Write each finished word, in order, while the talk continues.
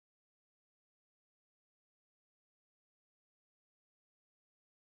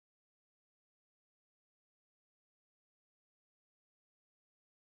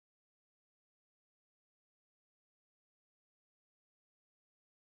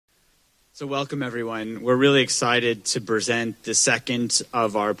So welcome, everyone. We're really excited to present the second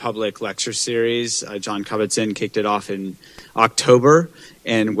of our public lecture series. John Kabat-Zinn kicked it off in October,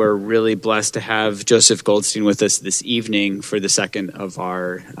 and we're really blessed to have Joseph Goldstein with us this evening for the second of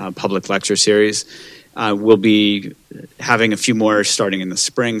our public lecture series. We'll be having a few more starting in the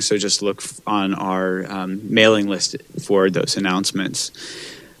spring, so just look on our mailing list for those announcements.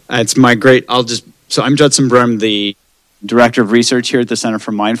 It's my great, I'm Judson Brum, the Director of Research here at the Center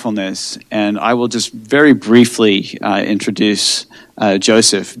for Mindfulness, and I will just very briefly introduce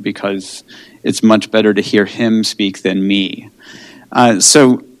Joseph because it's much better to hear him speak than me.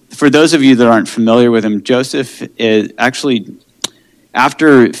 So for those of you that aren't familiar with him, Joseph is actually,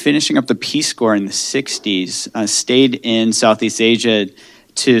 after finishing up the Peace Corps in the 60s, stayed in Southeast Asia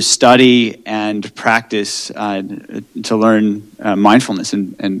to study and practice, to learn mindfulness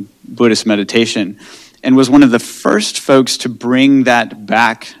and Buddhist meditation, and was one of the first folks to bring that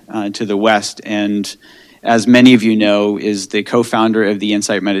back to the West, and as many of you know, is the co-founder of the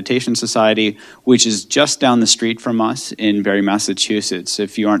Insight Meditation Society, which is just down the street from us in Barre, Massachusetts.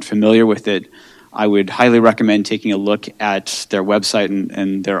 If you aren't familiar with it, I would highly recommend taking a look at their website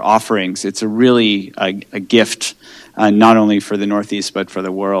and their offerings. It's a really a gift, not only for the Northeast, but for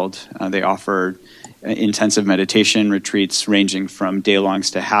the world. They offer intensive meditation retreats ranging from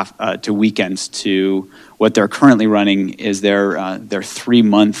day-longs to weekends to what they're currently running is their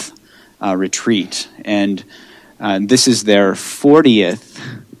 3-month retreat. And this is their 40th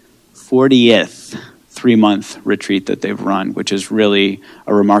 3-month retreat that they've run, which is really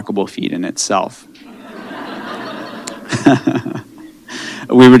a remarkable feat in itself.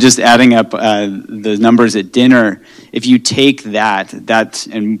 We were just adding up the numbers at dinner. If you take that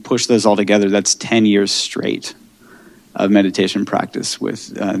and push those all together, that's 10 years straight of meditation practice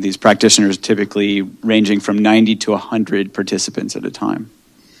with these practitioners typically ranging from 90 to 100 participants at a time.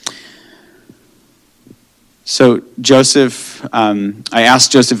 So Joseph, I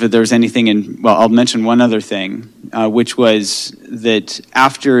asked Joseph if there was anything I'll mention one other thing, which was that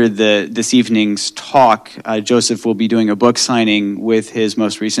after this evening's talk, Joseph will be doing a book signing with his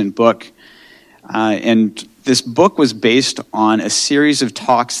most recent book. And this book was based on a series of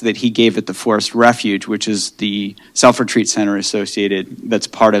talks that he gave at the Forest Refuge, which is the self-retreat center that's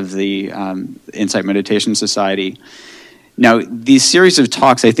part of the Insight Meditation Society. Now, these series of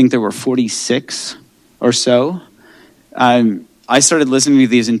talks, I think there were 46 or so. I started listening to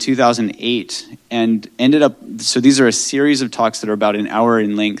these in 2008 and ended up, so these are a series of talks that are about an hour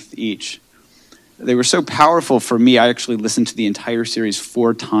in length each. They were so powerful for me, I actually listened to the entire series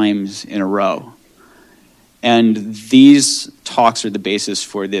 4 times in a row. And these talks are the basis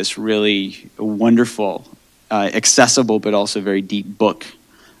for this really wonderful, accessible, but also very deep book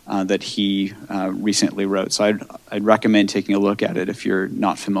that he recently wrote. So I'd recommend taking a look at it if you're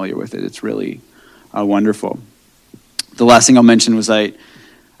not familiar with it. It's really wonderful. The last thing I'll mention was I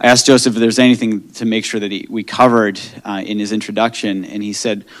asked Joseph if there's anything to make sure that we covered in his introduction, and he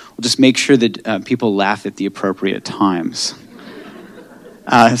said, well, just make sure that people laugh at the appropriate times.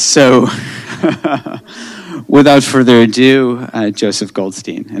 So without further ado, Joseph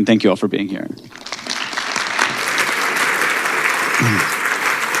Goldstein, and thank you all for being here.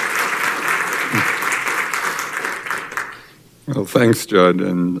 Well, thanks, Judd,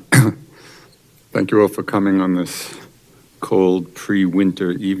 and thank you all for coming on this cold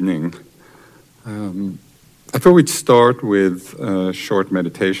pre-winter evening. I thought we'd start with a short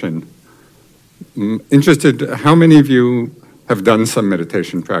meditation. I'm interested, how many of you have done some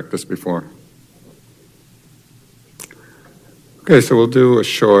meditation practice before? Okay, so we'll do a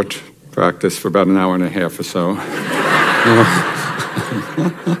short practice for about an hour and a half or so.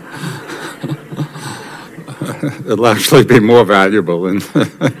 It'll actually be more valuable than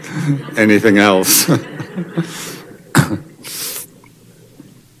anything else.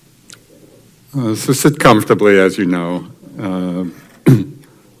 So sit comfortably, as you know,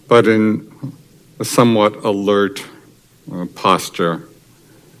 but in a somewhat alert posture.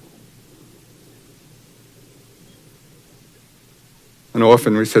 And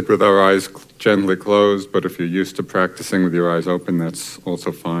often we sit with our eyes gently closed, but if you're used to practicing with your eyes open, that's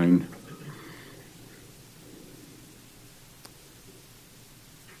also fine.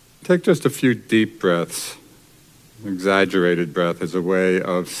 Take just a few deep breaths. Exaggerated breath is a way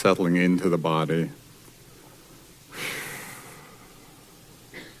of settling into the body.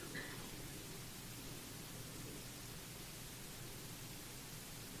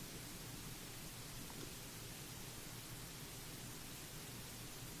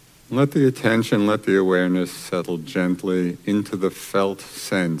 Let the attention, let the awareness settle gently into the felt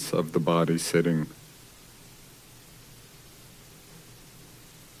sense of the body sitting.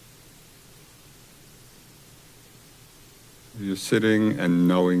 You're sitting and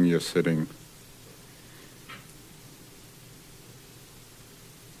knowing you're sitting.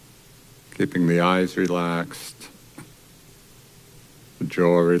 Keeping the eyes relaxed, the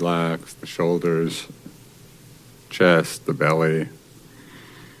jaw relaxed, the shoulders, chest, the belly.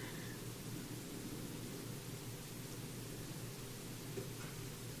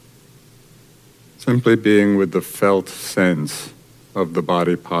 Simply being with the felt sense of the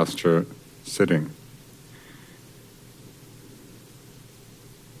body posture sitting.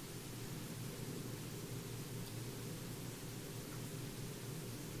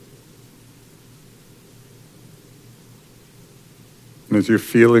 And as you're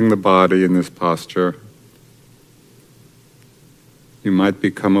feeling the body in this posture, you might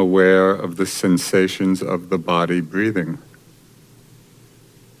become aware of the sensations of the body breathing.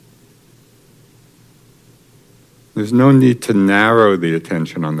 There's no need to narrow the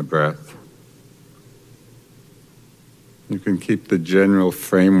attention on the breath. You can keep the general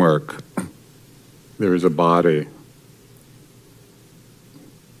framework. There is a body.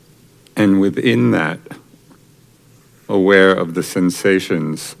 And within that, aware of the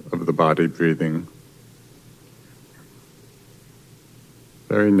sensations of the body breathing.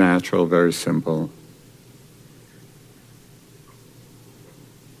 Very natural, very simple.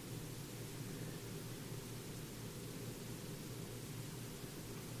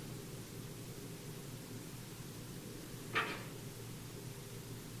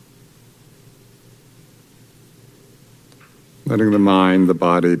 Letting the mind, the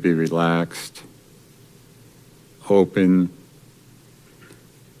body be relaxed, open,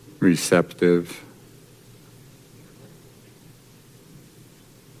 receptive.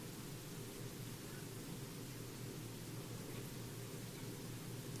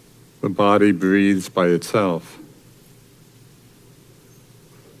 The body breathes by itself.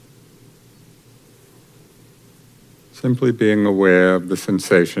 Simply being aware of the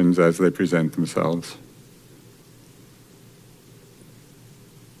sensations as they present themselves.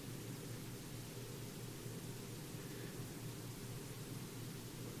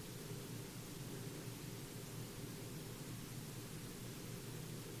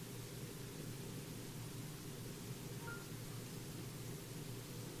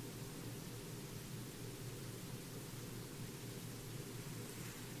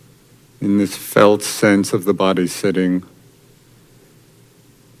 In this felt sense of the body sitting,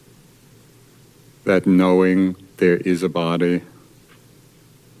 that knowing there is a body,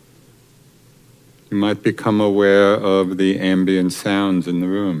 you might become aware of the ambient sounds in the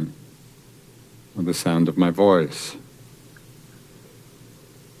room, or the sound of my voice.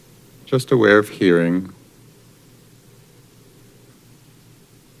 Just aware of hearing.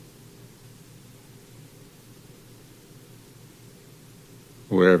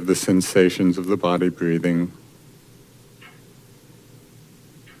 Aware of the sensations of the body breathing.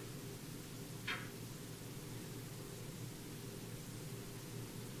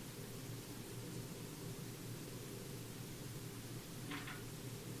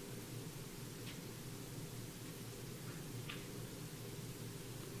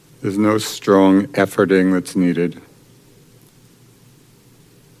 There's no strong efforting that's needed.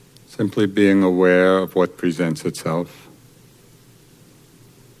 Simply being aware of what presents itself.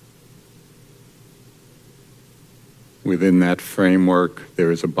 Within that framework,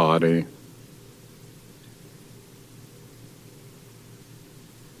 there is a body.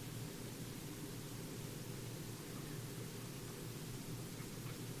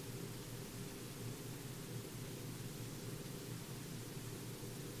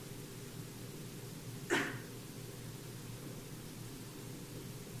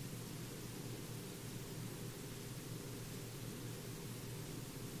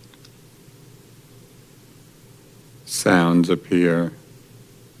 Sounds appear.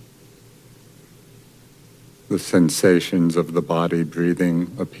 The sensations of the body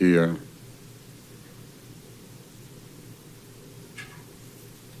breathing appear.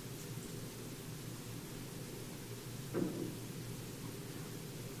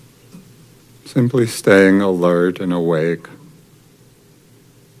 Simply staying alert and awake,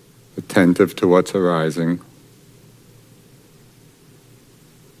 attentive to what's arising.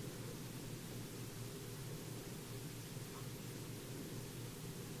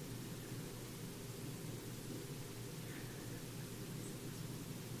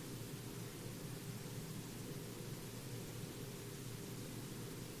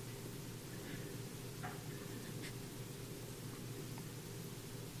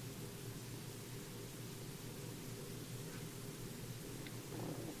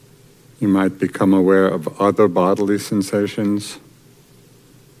 You might become aware of other bodily sensations.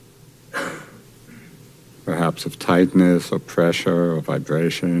 perhaps of tightness or pressure or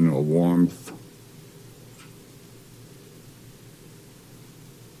vibration or warmth.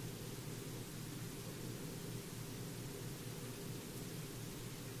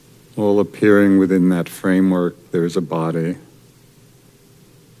 All appearing within that framework, there is a body,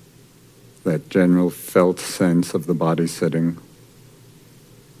 that general felt sense of the body sitting.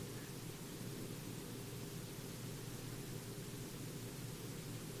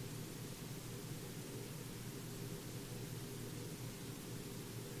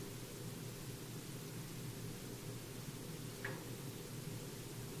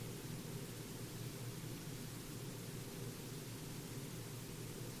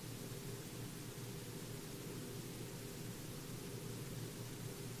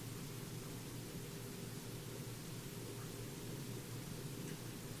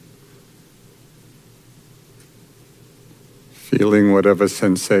 Feeling whatever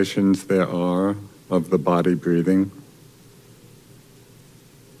sensations there are of the body breathing.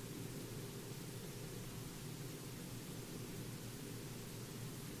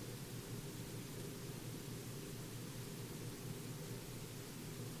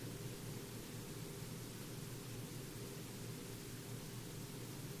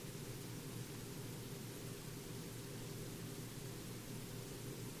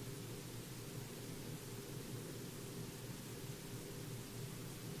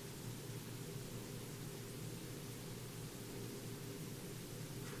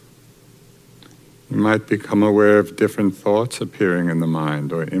 You might become aware of different thoughts appearing in the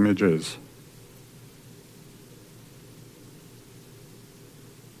mind or images.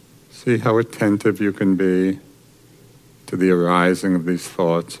 See how attentive you can be to the arising of these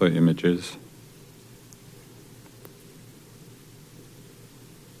thoughts or images.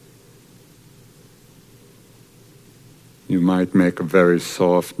 You might make a very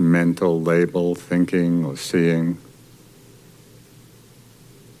soft mental label, thinking or seeing,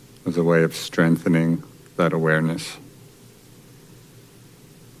 as a way of strengthening that awareness.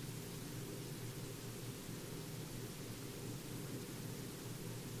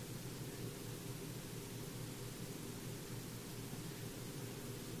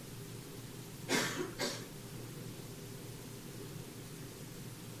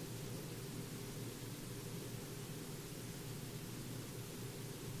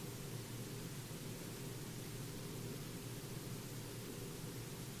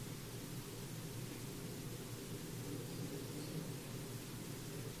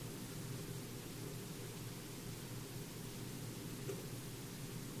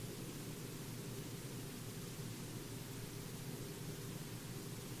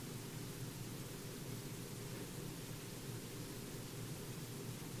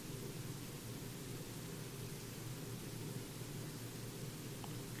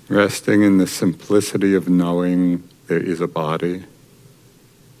 Resting in the simplicity of knowing there is a body.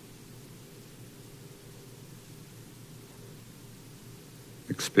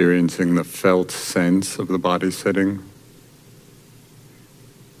 Experiencing the felt sense of the body sitting.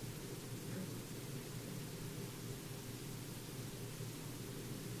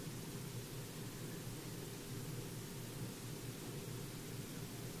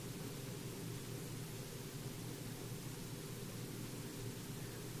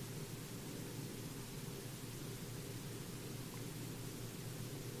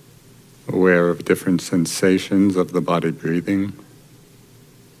 Aware of different sensations of the body breathing.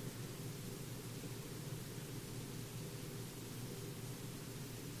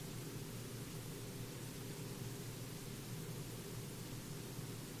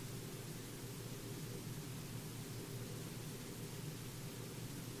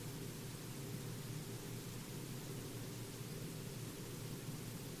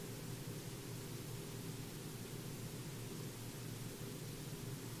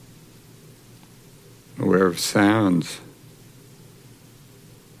 Aware of sounds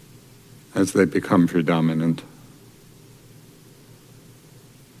as they become predominant.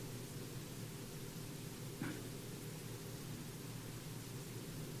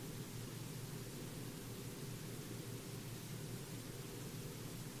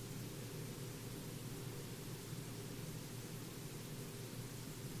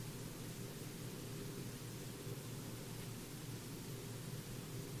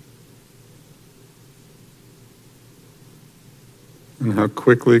 And how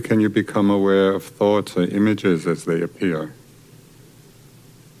quickly can you become aware of thoughts or images as they appear?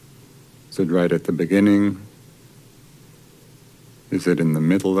 Is it right at the beginning? Is it in the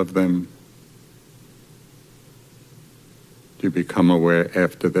middle of them? Do you become aware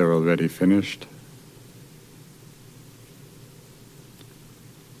after they're already finished?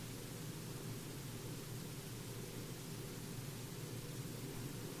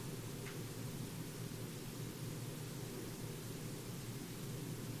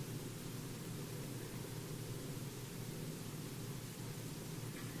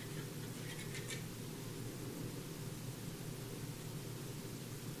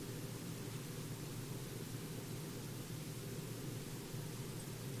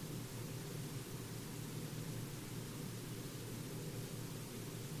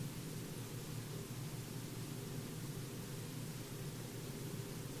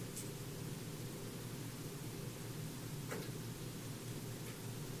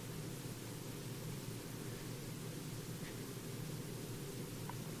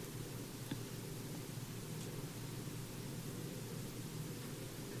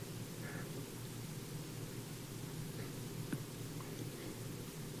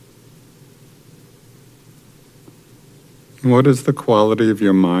 What is the quality of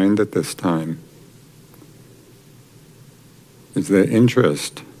your mind at this time? Is there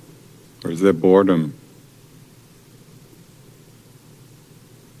interest or is there boredom?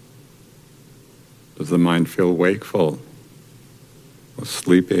 Does the mind feel wakeful or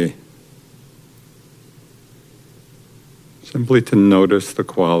sleepy? Simply to notice the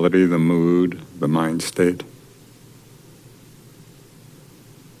quality, the mood, the mind state.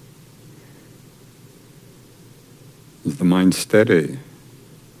 Is the mind steady?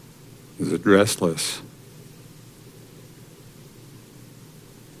 Is it restless?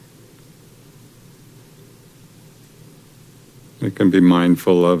 You can be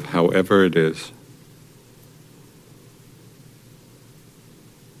mindful of however it is.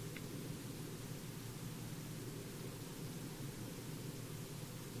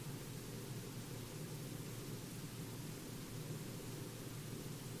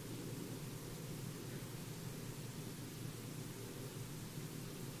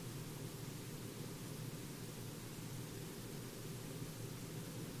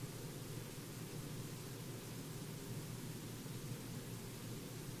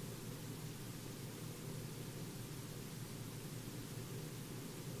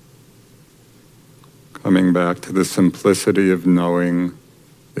 Coming back to the simplicity of knowing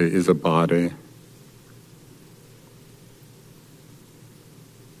there is a body.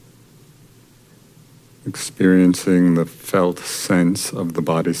 Experiencing the felt sense of the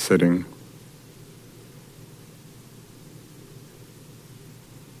body sitting.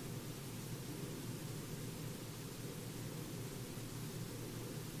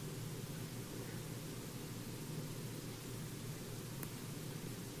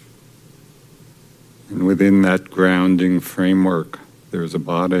 And within that grounding framework, there's a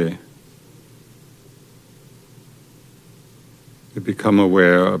body. You become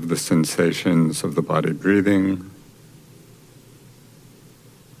aware of the sensations of the body breathing,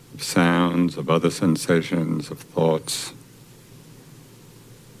 of sounds, of other sensations, of thoughts,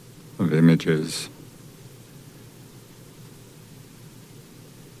 of images.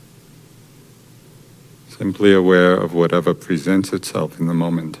 Simply aware of whatever presents itself in the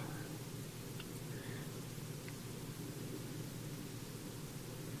moment.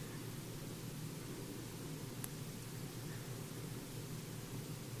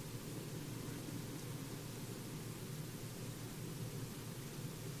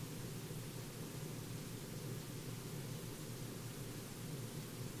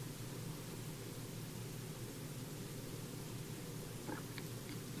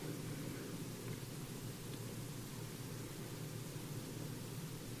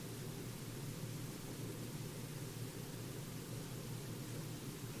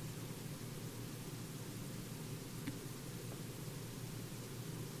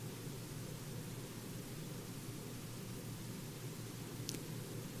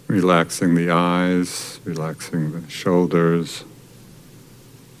 Relaxing the eyes, relaxing the shoulders,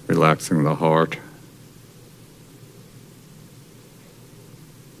 relaxing the heart.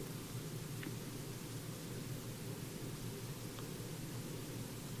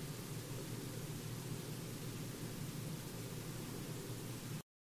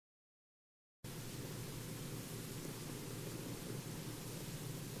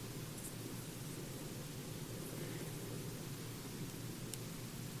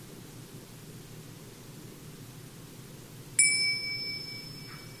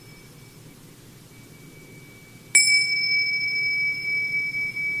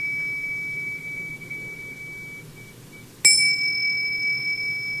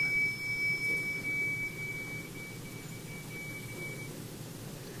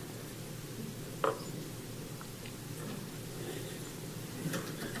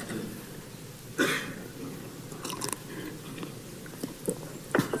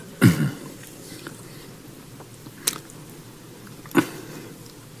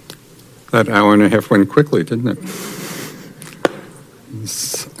 That hour and a half went quickly, didn't it?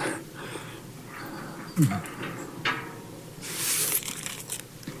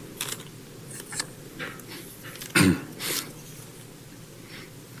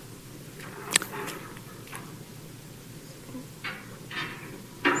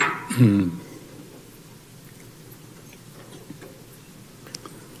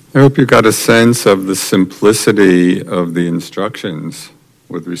 I hope you got a sense of the simplicity of the instructions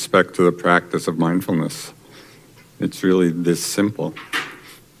with respect to the practice of mindfulness. It's really this simple.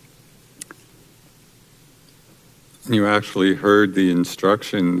 You actually heard the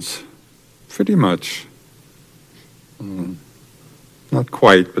instructions pretty much, not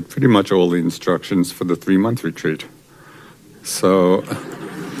quite, but pretty much all the instructions for the 3-month retreat. So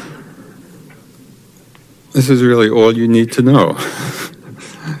this is really all you need to know.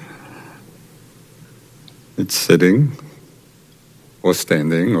 It's sitting, or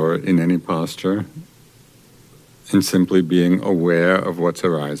standing, or in any posture, and simply being aware of what's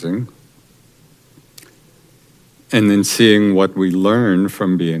arising, and then seeing what we learn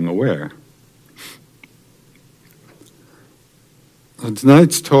from being aware.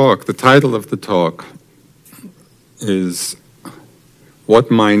 Tonight's talk, the title of the talk, is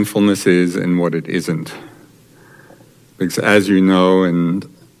What Mindfulness Is and What It Isn't. Because as you know, and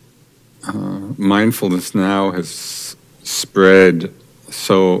mindfulness now has spread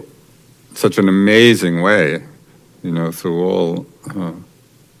such an amazing way, through all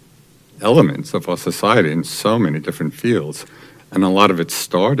elements of our society in so many different fields. And a lot of it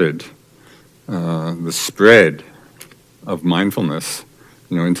started, the spread of mindfulness,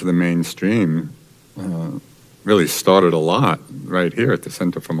 into the mainstream, really started a lot right here at the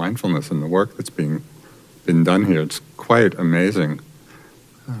Center for Mindfulness, and the work that's been done here. It's quite amazing.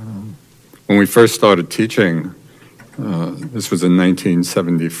 When we first started teaching, this was in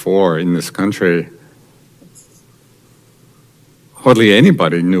 1974 in this country, hardly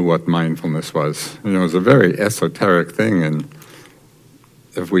anybody knew what mindfulness was. It was a very esoteric thing, and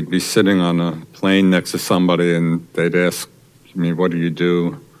if we'd be sitting on a plane next to somebody and they'd ask me, what do you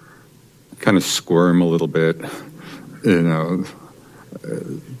do? I'd kind of squirm a little bit,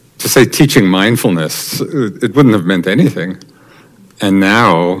 To say teaching mindfulness, it wouldn't have meant anything. And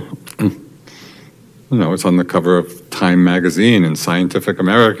now, it's on the cover of Time magazine and Scientific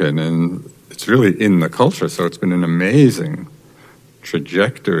American, and it's really in the culture, so it's been an amazing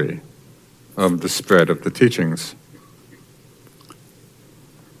trajectory of the spread of the teachings.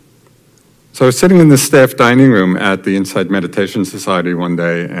 So I was sitting in the staff dining room at the Insight Meditation Society one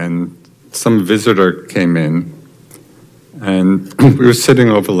day, and some visitor came in, and we were sitting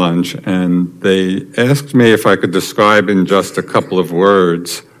over lunch, and they asked me if I could describe in just a couple of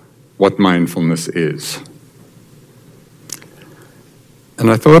words what mindfulness is.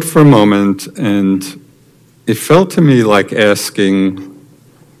 And I thought for a moment, and it felt to me like asking,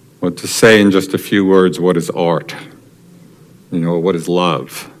 or to say in just a few words, what is art? What is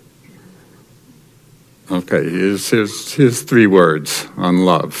love? Okay, here's 3 words on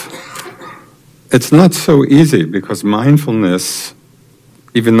love. It's not so easy, because mindfulness,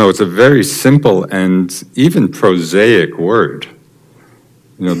 even though it's a very simple and even prosaic word,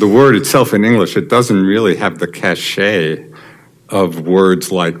 the word itself in English, it doesn't really have the cachet of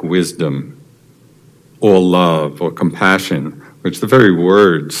words like wisdom or love or compassion, which the very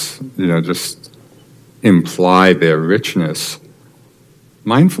words, just imply their richness.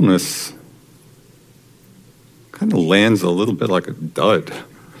 Mindfulness kind of lands a little bit like a dud.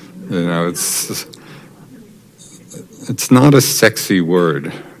 It's not a sexy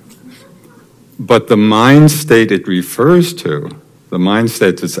word. But the mind state it refers to, the mind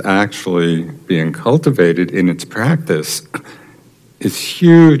state that's actually being cultivated in its practice, is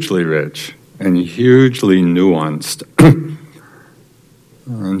hugely rich and hugely nuanced.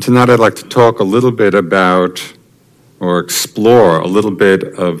 And tonight I'd like to talk a little bit about, or explore a little bit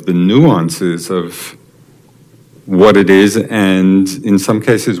of the nuances of what it is, and in some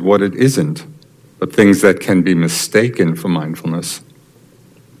cases what it isn't, but things that can be mistaken for mindfulness.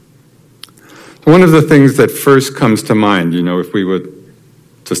 One of the things that first comes to mind, if we were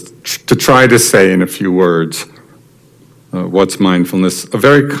just to try to say in a few words, what's mindfulness, a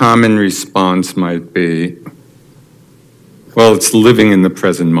very common response might be, well, it's living in the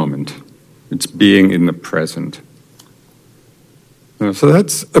present moment. It's being in the present. So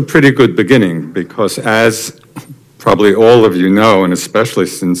that's a pretty good beginning, because as probably all of you know, and especially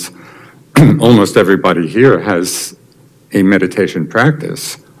since almost everybody here has a meditation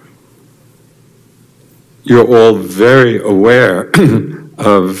practice, you're all very aware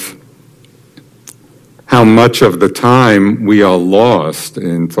of how much of the time we are lost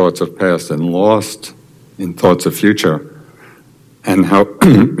in thoughts of past and lost in thoughts of future, and how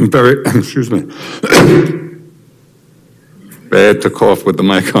very, excuse me, bad to cough with the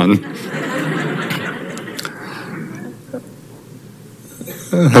mic on.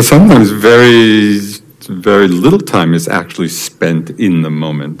 Sometimes very, very little time is actually spent in the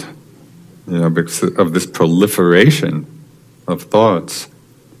moment, because of this proliferation of thoughts.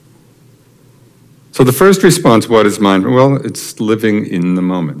 So the first response, what is mindfulness? Well, it's living in the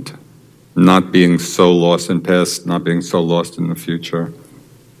moment, not being so lost in past, not being so lost in the future.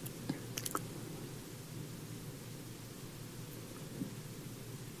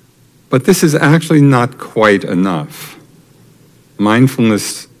 But this is actually not quite enough.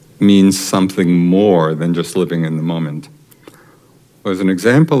 Mindfulness means something more than just living in the moment. As an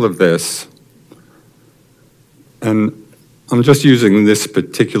example of this, And I'm just using this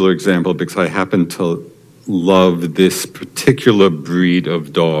particular example because I happen to love this particular breed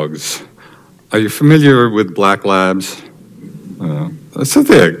of dogs. Are you familiar with black labs? So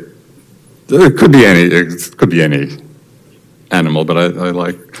there could be any animal, but I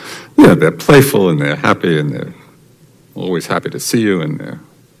like, they're playful and they're happy and they're always happy to see you and they're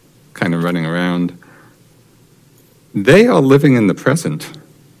kind of running around. They are living in the present.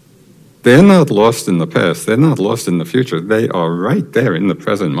 They're not lost in the past. They're not lost in the future. They are right there in the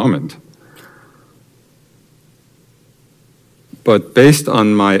present moment. But based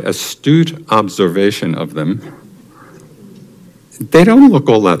on my astute observation of them, they don't look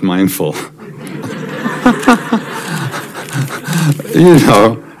all that mindful.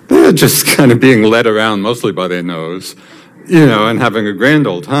 They're just kind of being led around mostly by their nose, and having a grand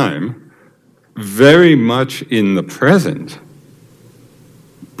old time, very much in the present,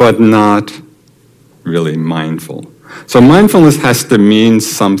 but not really mindful. So mindfulness has to mean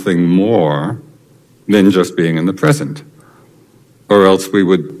something more than just being in the present, or else we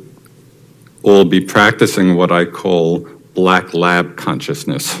would all be practicing what I call black lab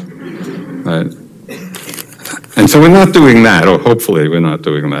consciousness, right? And so we're not doing that, or hopefully we're not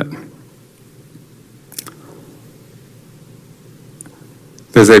doing that.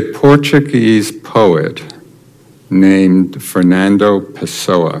 There's a Portuguese poet named Fernando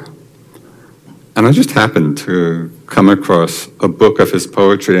Pessoa, and I just happened to come across a book of his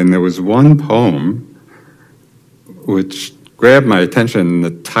poetry, and there was one poem which grabbed my attention, and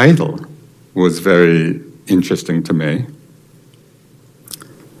the title was very interesting to me.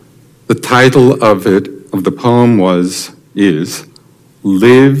 The title of the poem is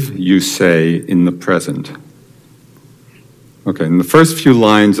Live, You Say, in the Present. Okay, in the first few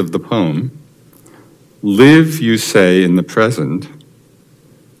lines of the poem, live, you say, in the present,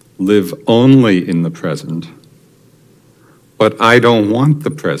 live only in the present, but I don't want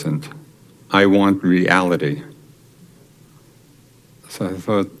the present, I want reality. So I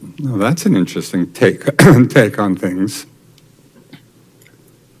thought, that's an interesting take on things.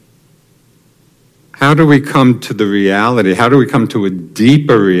 How do we come to the reality? How do we come to a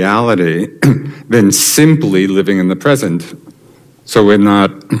deeper reality than simply living in the present? So we're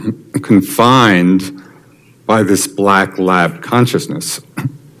not confined by this black lab consciousness.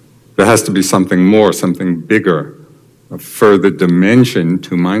 There has to be something more, something bigger, a further dimension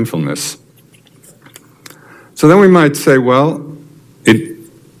to mindfulness. So then we might say, well,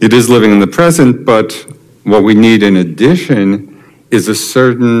 it is living in the present, but what we need in addition is a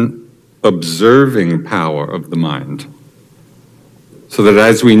certain observing power of the mind. So that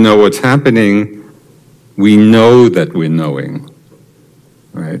as we know what's happening, we know that we're knowing.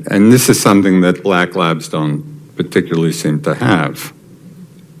 Right? And this is something that black labs don't particularly seem to have.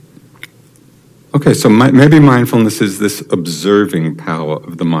 Okay, so maybe mindfulness is this observing power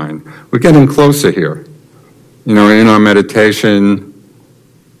of the mind. We're getting closer here. In our meditation,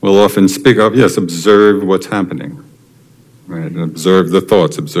 we'll often speak of, yes, observe what's happening. Right? Observe the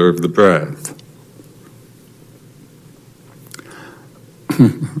thoughts, observe the breath.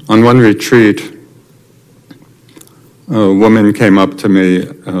 On one retreat, a woman came up to me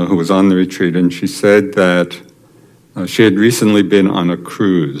who was on the retreat, and she said that she had recently been on a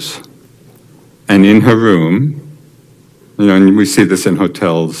cruise. And in her room, and we see this in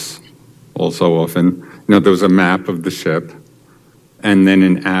hotels also often, there was a map of the ship, and then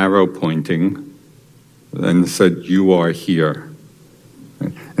an arrow pointing, and said, "You are here."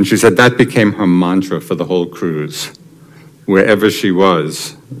 And she said that became her mantra for the whole cruise. Wherever she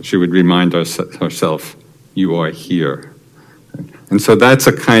was, she would remind herself, "You are here." And so that's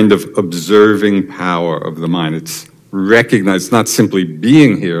a kind of observing power of the mind. It's recognized, it's not simply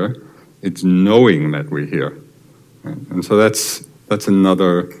being here, it's knowing that we're here. And so that's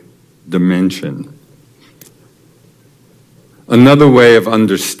another dimension. Another way of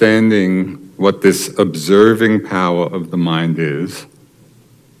understanding what this observing power of the mind is,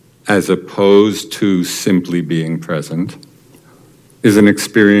 as opposed to simply being present, is an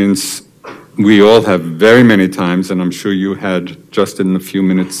experience we all have very many times, and I'm sure you had just in the few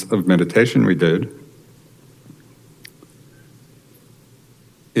minutes of meditation we did.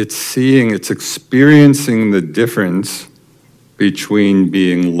 It's experiencing the difference between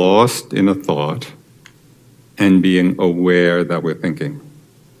being lost in a thought and being aware that we're thinking.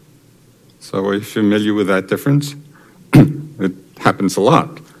 So are you familiar with that difference? It happens a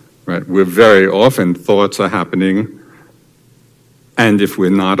lot, right? Very often thoughts are happening, and if we're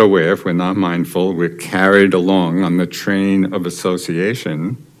not aware, if we're not mindful, we're carried along on the train of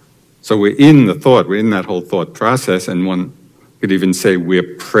association. So we're in the thought, we're in that whole thought process, and one could even say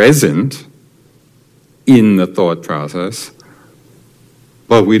we're present, in the thought process,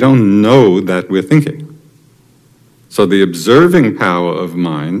 but we don't know that we're thinking. So the observing power of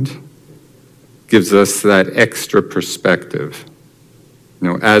mind gives us that extra perspective.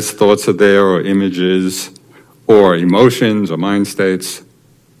 As thoughts are there, or images, or emotions, or mind states,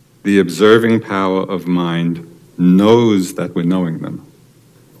 the observing power of mind knows that we're knowing them.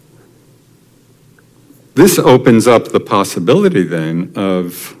 This opens up the possibility then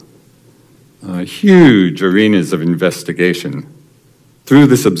of huge arenas of investigation. Through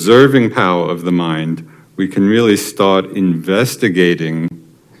this observing power of the mind, we can really start investigating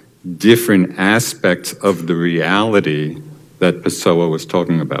different aspects of the reality that Pessoa was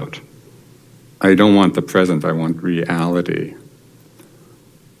talking about. I don't want the present, I want reality.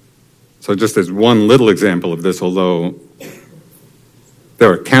 So just as one little example of this, although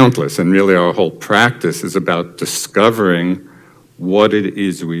there are countless, and really our whole practice is about discovering what it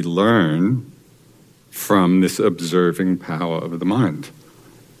is we learn from this observing power of the mind.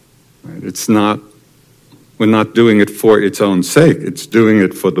 Right? We're not doing it for its own sake, it's doing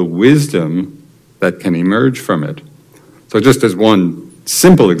it for the wisdom that can emerge from it. So just as one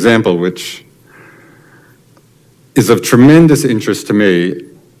simple example, which is of tremendous interest to me,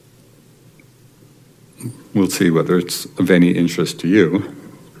 we'll see whether it's of any interest to you.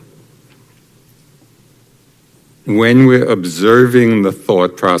 When we're observing the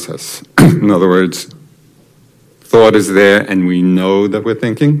thought process, in other words, thought is there and we know that we're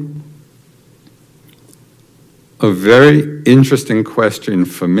thinking, a very interesting question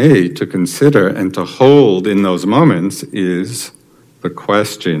for me to consider and to hold in those moments is the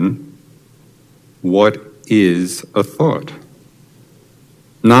question, what is a thought?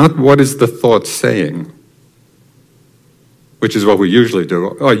 Not what is the thought saying, which is what we usually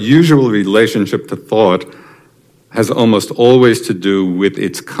do. Our usual relationship to thought has almost always to do with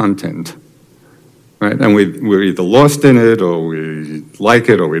its content, right? And we're either lost in it, or we like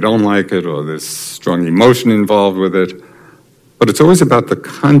it, or we don't like it, or there's strong emotion involved with it. But it's always about the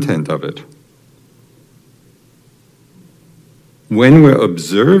content of it. When we're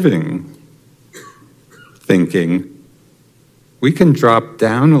observing thinking, we can drop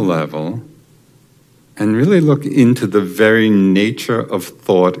down a level and really look into the very nature of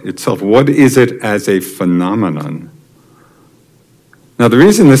thought itself. What is it as a phenomenon? Now, the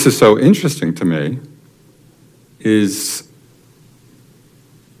reason this is so interesting to me is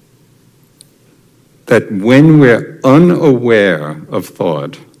that when we're unaware of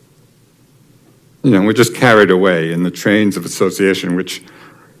thought, we're just carried away in the trains of association, which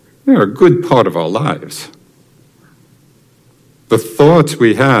are a good part of our lives. The thoughts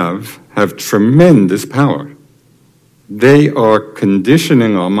we have tremendous power. They are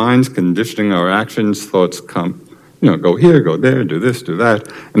conditioning our minds, conditioning our actions. Thoughts come, go here, go there, do this, do that.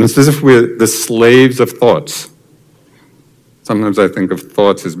 And it's as if we're the slaves of thoughts. Sometimes I think of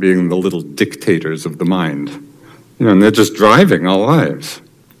thoughts as being the little dictators of the mind, and they're just driving our lives.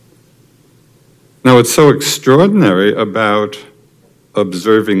 Now, what's so extraordinary about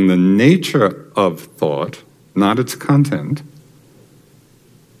observing the nature of thought, not its content.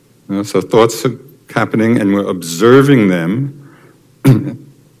 So thoughts are happening and we're observing them and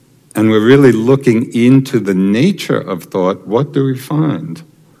we're really looking into the nature of thought. What do we find?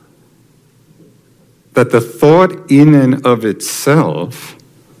 That the thought in and of itself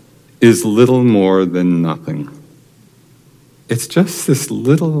is little more than nothing. It's just this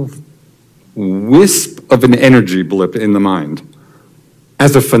little wisp of an energy blip in the mind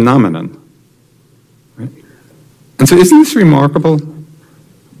as a phenomenon. Right? And so isn't this remarkable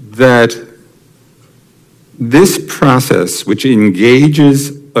that this process, which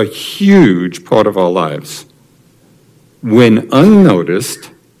engages a huge part of our lives, when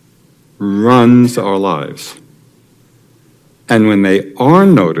unnoticed, runs our lives. And when they are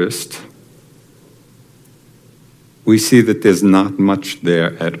noticed, we see that there's not much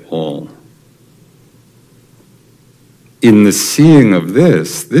there at all. In the seeing of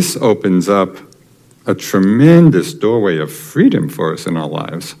this opens up a tremendous doorway of freedom for us in our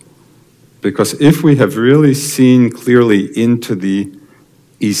lives. Because if we have really seen clearly into the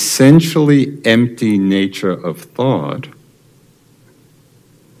essentially empty nature of thought,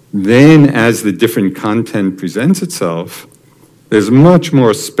 then as the different content presents itself, there's much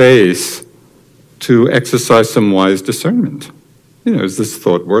more space to exercise some wise discernment. Is this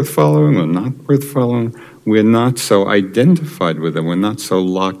thought worth following or not worth following? We're not so identified with it. We're not so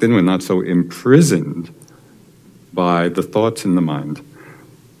locked in. We're not so imprisoned by the thoughts in the mind.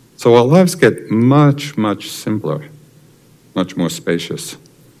 So our lives get much, much simpler, much more spacious.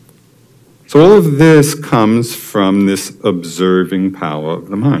 So all of this comes from this observing power of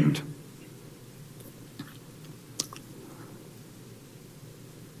the mind.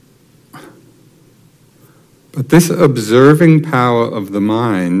 But this observing power of the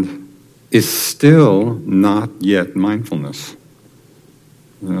mind is still not yet mindfulness.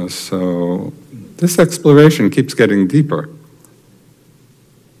 So this exploration keeps getting deeper.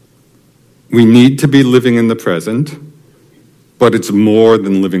 We need to be living in the present, but it's more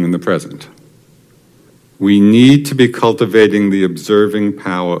than living in the present. We need to be cultivating the observing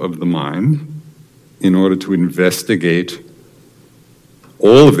power of the mind in order to investigate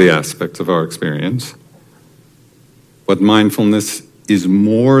all of the aspects of our experience. But mindfulness is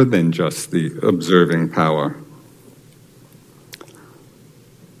more than just the observing power.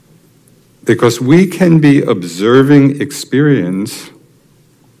 Because we can be observing experience,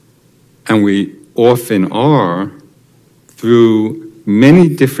 and we often are, through many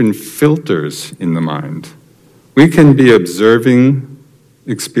different filters in the mind. We can be observing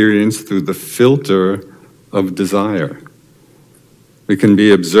experience through the filter of desire. We can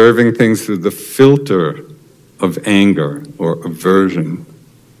be observing things through the filter of anger or aversion,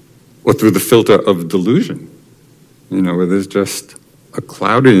 or through the filter of delusion, where there's just a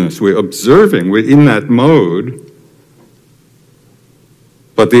cloudiness. We're observing, we're in that mode,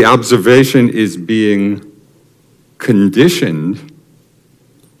 but the observation is being conditioned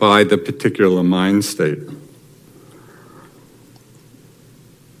by the particular mind state.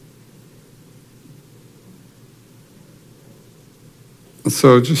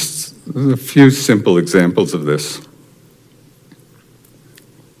 So just a few simple examples of this.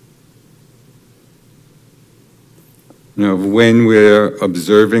 When we're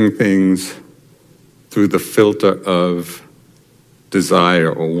observing things through the filter of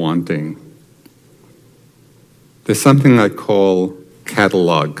desire or wanting, there's something I call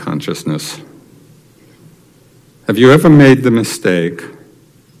catalog consciousness. Have you ever made the mistake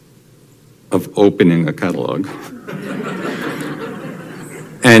of opening a catalog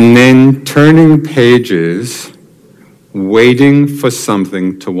and then turning pages, waiting for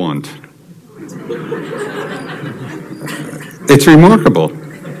something to want? It's remarkable.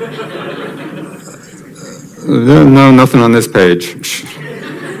 No, nothing on this page.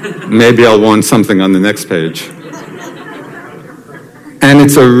 Maybe I'll want something on the next page. And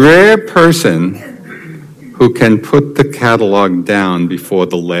it's a rare person who can put the catalog down before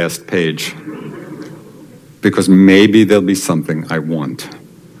the last page, because maybe there'll be something I want.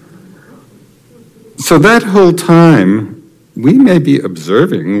 So that whole time, we may be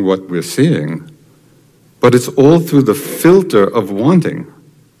observing what we're seeing, but it's all through the filter of wanting.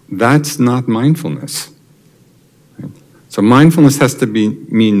 That's not mindfulness. So mindfulness has to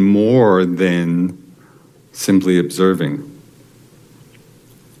mean more than simply observing.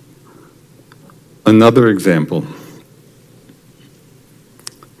 Another example.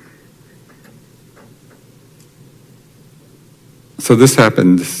 So this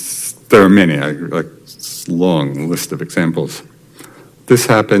happened, there are many, like long list of examples. This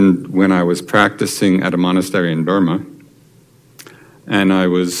happened when I was practicing at a monastery in Burma, and I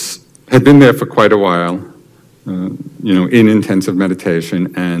had been there for quite a while, in intensive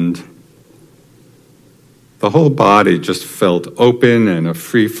meditation, and the whole body just felt open and a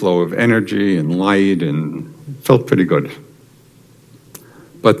free flow of energy and light, and felt pretty good.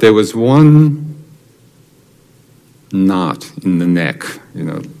 But there was one knot in the neck,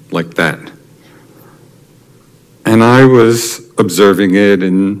 like that. And I was observing it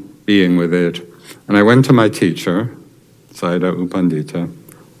and being with it. And I went to my teacher, Sayadaw U Pandita,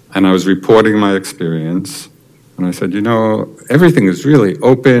 and I was reporting my experience. And I said, everything is really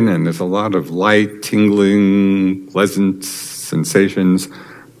open and there's a lot of light, tingling, pleasant sensations,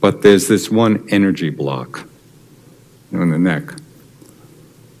 but there's this one energy block in the neck.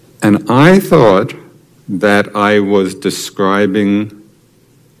 And I thought that I was describing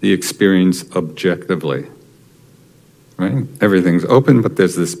the experience objectively. Right? Everything's open, but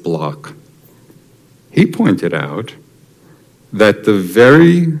there's this block. He pointed out that the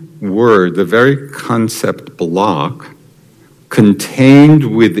very word, the very concept block,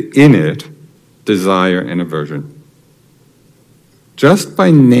 contained within it desire and aversion. Just by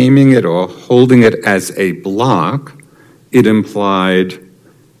naming it or holding it as a block, it implied,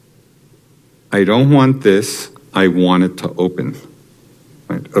 I don't want this, I want it to open.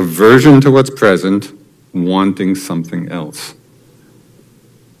 Right? Aversion to what's present, wanting something else.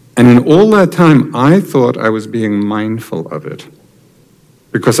 And in all that time, I thought I was being mindful of it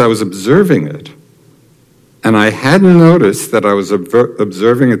because I was observing it. And I hadn't noticed that I was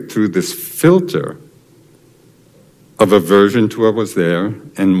observing it through this filter of aversion to what was there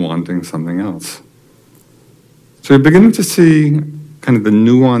and wanting something else. So you're beginning to see kind of the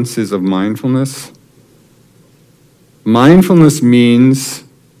nuances of mindfulness. Mindfulness means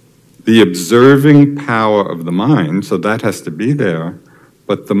the observing power of the mind, so that has to be there,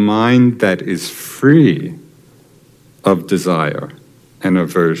 but the mind that is free of desire and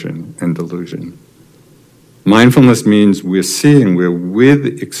aversion and delusion. Mindfulness means we're with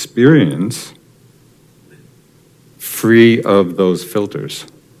experience, free of those filters.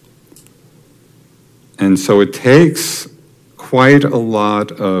 And so it takes quite a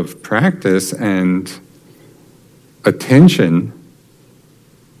lot of practice and attention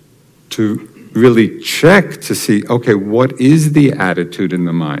to really check to see, okay, what is the attitude in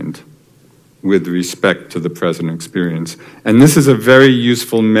the mind with respect to the present experience? And this is a very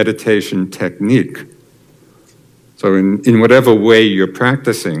useful meditation technique. So in whatever way you're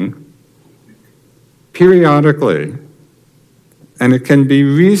practicing, periodically, and it can be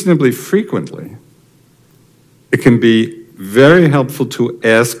reasonably frequently, it can be very helpful to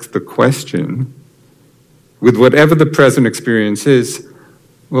ask the question, with whatever the present experience is,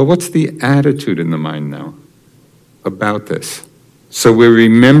 well, what's the attitude in the mind now about this? So we're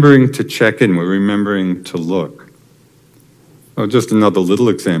remembering to check in, we're remembering to look. Oh, just another little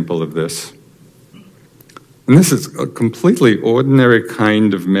example of this. And this is a completely ordinary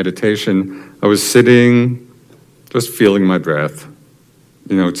kind of meditation. I was sitting, just feeling my breath.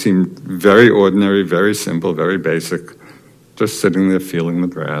 You know, it seemed very ordinary, very simple, very basic. Just sitting there feeling the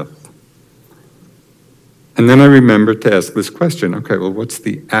breath. And then I remembered to ask this question, okay, well, what's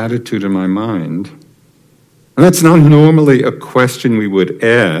the attitude in my mind? And that's not normally a question we would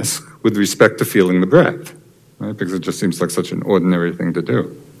ask with respect to feeling the breath, right? Because it just seems like such an ordinary thing to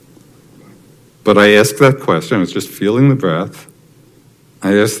do. But I asked that question, I was just feeling the breath.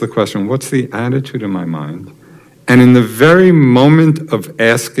 I asked the question, what's the attitude in my mind? And in the very moment of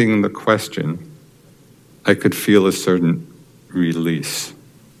asking the question, I could feel a certain release.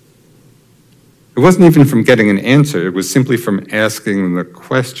 It wasn't even from getting an answer, it was simply from asking the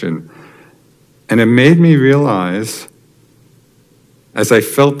question. And it made me realize, as I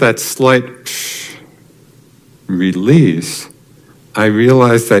felt that slight release, I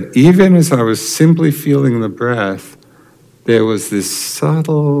realized that even as I was simply feeling the breath, there was this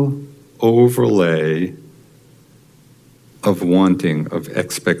subtle overlay of wanting, of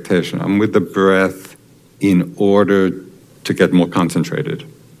expectation. I'm with the breath in order to get more concentrated,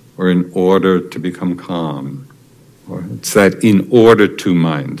 or in order to become calm. Or it's that in order to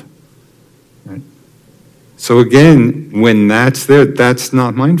mind. Right? So again, when that's there, that's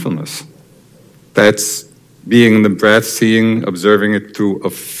not mindfulness. That's being in the breath, seeing, observing it through a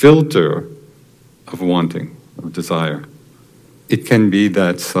filter of wanting, of desire. It can be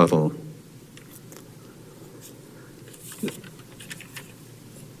that subtle.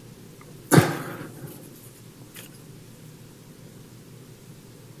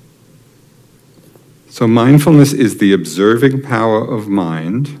 So mindfulness is the observing power of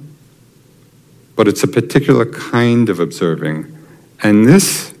mind, but it's a particular kind of observing. And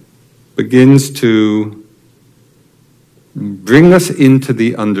this begins to bring us into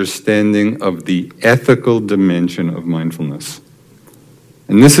the understanding of the ethical dimension of mindfulness.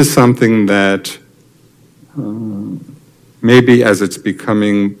 And this is something that maybe as it's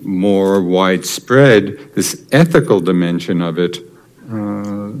becoming more widespread, this ethical dimension of it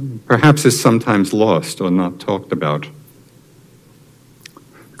perhaps is sometimes lost or not talked about.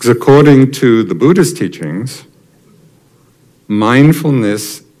 Because according to the Buddha's teachings,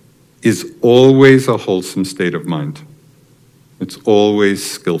 mindfulness is always a wholesome state of mind. It's always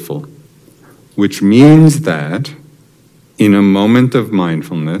skillful, which means that in a moment of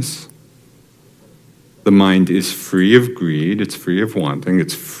mindfulness, the mind is free of greed, it's free of wanting,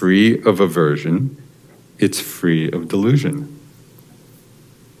 it's free of aversion, it's free of delusion.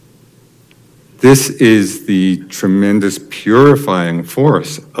 This is the tremendous purifying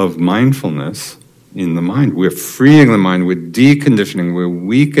force of mindfulness in the mind. We're freeing the mind, we're deconditioning, we're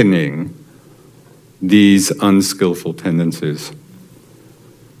weakening these unskillful tendencies.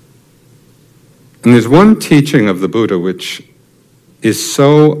 And there's one teaching of the Buddha which is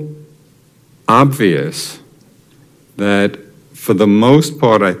so obvious that for the most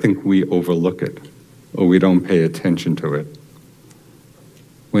part I think we overlook it or we don't pay attention to it.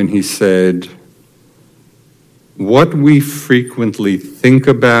 When he said, what we frequently think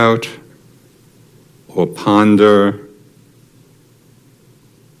about or ponder,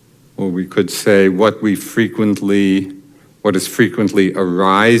 or we could say what is frequently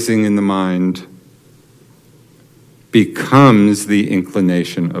arising in the mind becomes the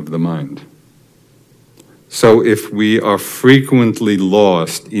inclination of the mind. So if we are frequently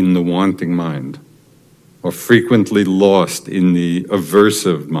lost in the wanting mind, or frequently lost in the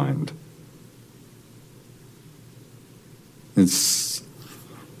aversive mind,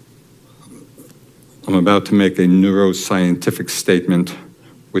 I'm about to make a neuroscientific statement,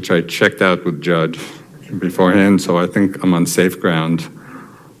 which I checked out with Judd beforehand, so I think I'm on safe ground.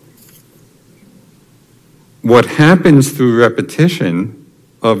 What happens through repetition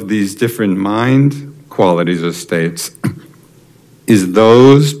of these different mind qualities or states is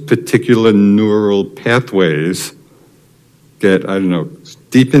those particular neural pathways get,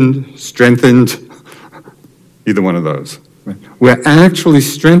 deepened, strengthened, either one of those. We're actually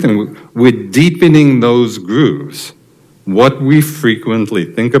strengthening, we're deepening those grooves. What we frequently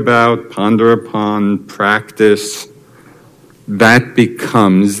think about, ponder upon, practice, that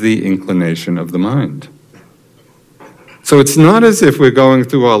becomes the inclination of the mind. So it's not as if we're going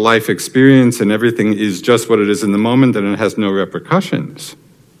through our life experience and everything is just what it is in the moment and it has no repercussions.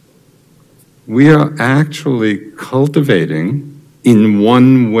 We are actually cultivating, in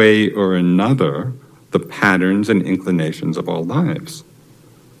one way or another, the patterns and inclinations of our lives.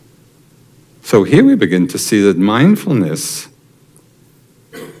 So here we begin to see that mindfulness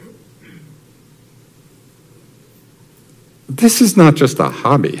this is not just a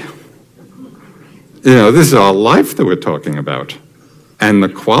hobby. This is our life that we're talking about, and the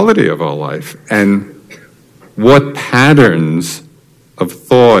quality of our life, and what patterns of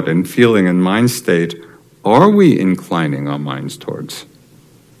thought and feeling and mind state are we inclining our minds towards?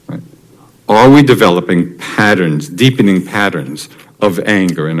 Right? Are we developing patterns, deepening patterns of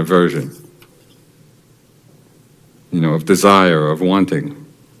anger and aversion? Of desire, of wanting,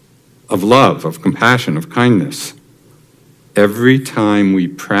 of love, of compassion, of kindness. Every time we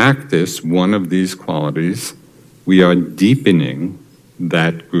practice one of these qualities, we are deepening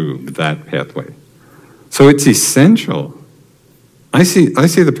that groove, that pathway. So it's essential. I see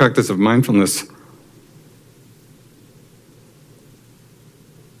the practice of mindfulness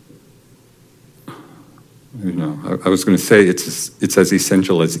I was going to say it's as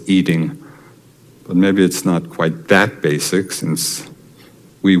essential as eating, but maybe it's not quite that basic since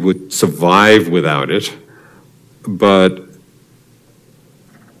we would survive without it. But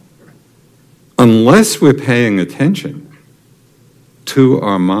unless we're paying attention to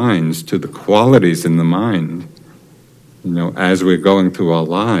our minds, to the qualities in the mind, as we're going through our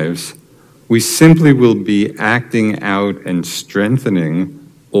lives, we simply will be acting out and strengthening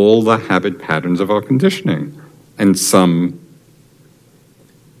all the habit patterns of our conditioning. And some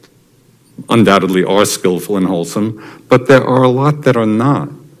undoubtedly are skillful and wholesome, but there are a lot that are not.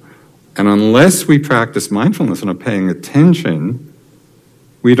 And unless we practice mindfulness and are paying attention,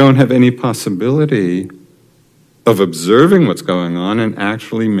 we don't have any possibility of observing what's going on and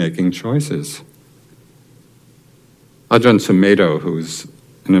actually making choices. Ajahn Sumedho, who's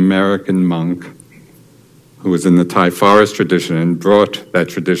an American monk who was in the Thai forest tradition and brought that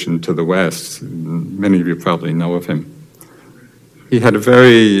tradition to the West, many of you probably know of him. He had a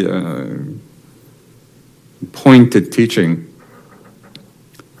very pointed teaching.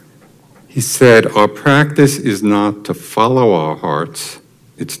 He said, our practice is not to follow our hearts,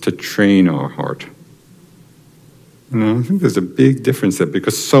 it's to train our heart. I think there's a big difference there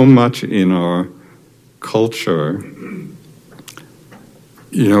because so much in our culture,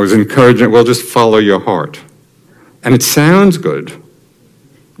 is encouraging, well, just follow your heart. And it sounds good.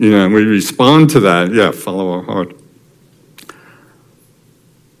 And we respond to that, follow our heart.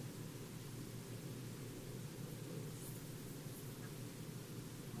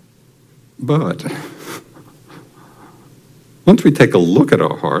 But once we take a look at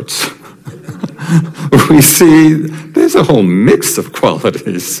our hearts, we see there's a whole mix of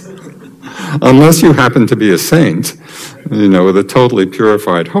qualities. Unless you happen to be a saint, with a totally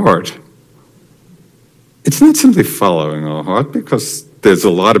purified heart, it's not simply following our heart, because there's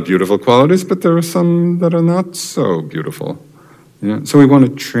a lot of beautiful qualities, but there are some that are not so beautiful. So we want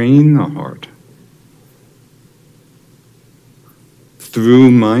to train the heart.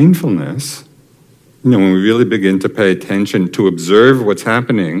 Through mindfulness, when we really begin to pay attention to observe what's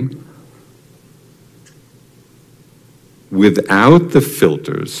happening without the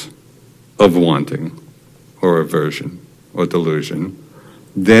filters of wanting or aversion or delusion,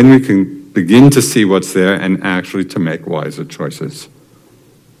 then we can begin to see what's there and actually to make wiser choices.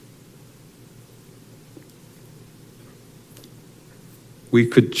 We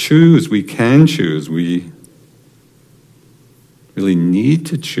could choose, we can choose, we really need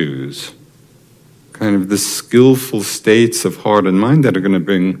to choose kind of the skillful states of heart and mind that are going to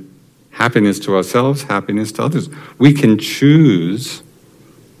bring happiness to ourselves, happiness to others. We can choose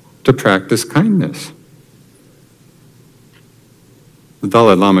to practice kindness. The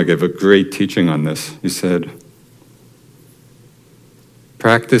Dalai Lama gave a great teaching on this. He said,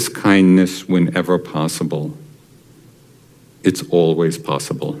 practice kindness whenever possible. It's always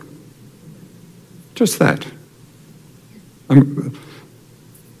possible. Just that.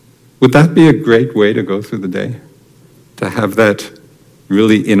 Would that be a great way to go through the day? To have that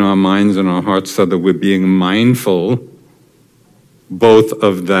really in our minds and our hearts so that we're being mindful both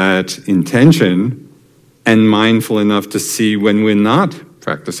of that intention and mindful enough to see when we're not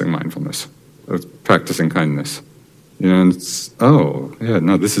practicing mindfulness or practicing kindness. You know, and it's, oh, yeah,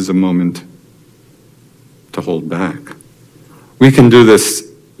 no, this is a moment to hold back. We can do this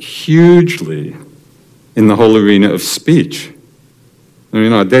hugely in the whole arena of speech. I mean,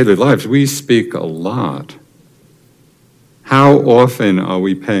 in our daily lives, we speak a lot. How often are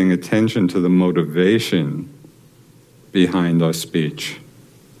we paying attention to the motivation behind our speech?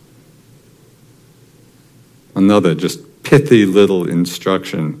 Another just pithy little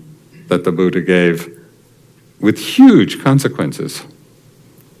instruction that the Buddha gave with huge consequences.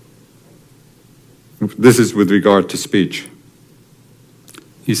 This is with regard to speech.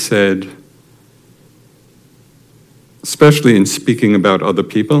 He said, especially in speaking about other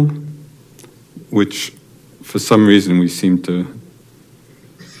people, which for some reason we seem to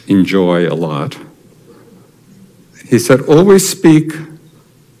enjoy a lot, he said, always speak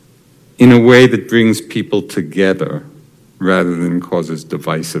in a way that brings people together rather than causes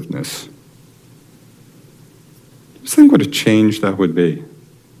divisiveness. Just think what a change that would be.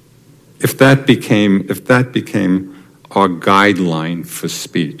 If that became our guideline for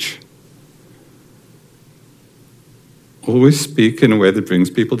speech. Always speak in a way that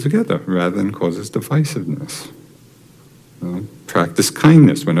brings people together rather than causes divisiveness. Practice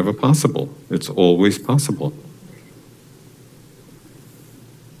kindness whenever possible. It's always possible.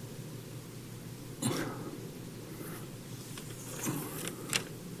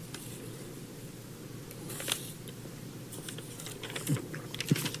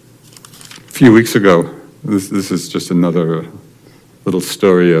 A few weeks ago, this is just another little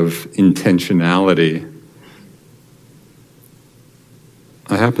story of intentionality.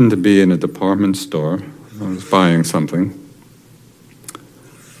 I happened to be in a department store. I was buying something.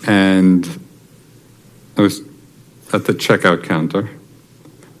 And I was at the checkout counter.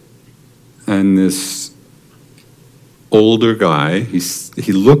 And this older guy,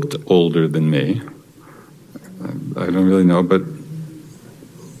 he looked older than me. I don't really know, but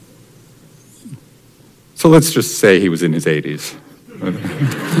so let's just say he was in his 80s.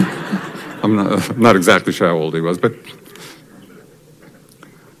 I'm not exactly sure how old he was, but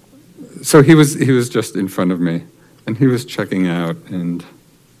so he was just in front of me, and he was checking out, and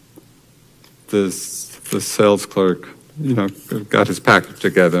the sales clerk, got his package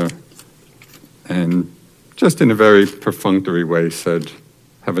together, and just in a very perfunctory way said,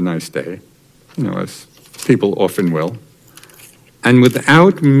 "Have a nice day," as people often will, and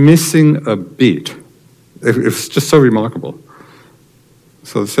without missing a beat. It was just so remarkable.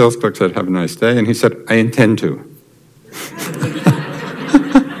 So the sales clerk said, "Have a nice day," and he said, "I intend to."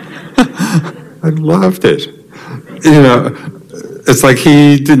 I loved it. It's like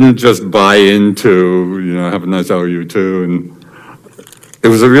he didn't just buy into, "Have a nice day, you too," and it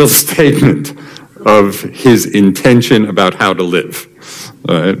was a real statement of his intention about how to live.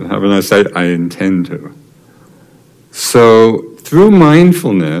 Right? "Have a nice day, I intend to." So through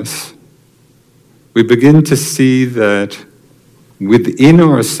mindfulness, we begin to see that within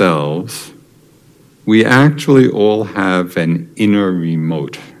ourselves, we actually all have an inner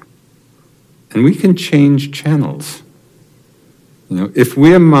remote. And we can change channels. If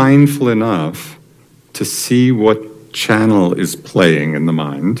we're mindful enough to see what channel is playing in the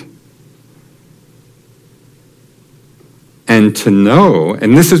mind, and to know,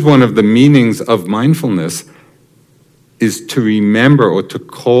 and this is one of the meanings of mindfulness, is to remember or to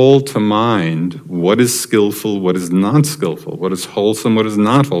call to mind what is skillful, what is not skillful, what is wholesome, what is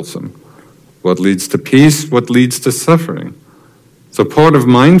not wholesome, what leads to peace, what leads to suffering. So part of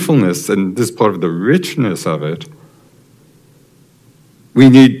mindfulness, and this is part of the richness of it, we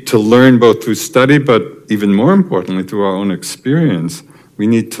need to learn both through study, but even more importantly, through our own experience. We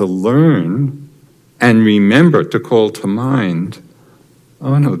need to learn and remember to call to mind,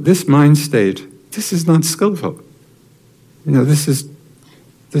 oh no, this mind state, this is not skillful. This is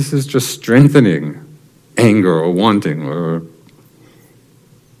just strengthening anger or wanting or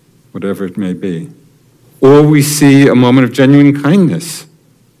whatever it may be. Or we see a moment of genuine kindness,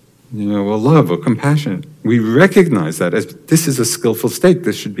 or love or compassion. We recognize that as this is a skillful state.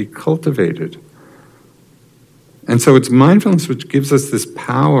 This should be cultivated. And so it's mindfulness which gives us this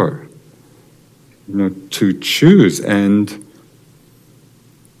power, to choose. And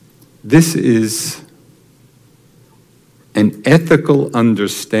this is an ethical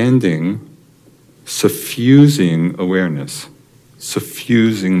understanding suffusing awareness,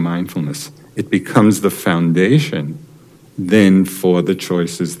 suffusing mindfulness. it becomes the foundation then for the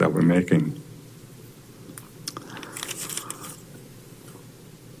choices that we're making.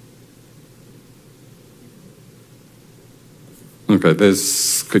 Okay,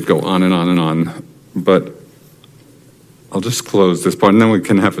 this could go on and on and on, but I'll just close this part, and then we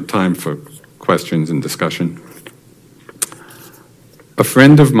can have a time for questions and discussion. A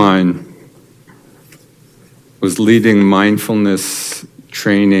friend of mine was leading mindfulness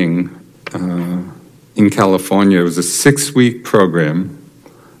training in California. It was a 6-week program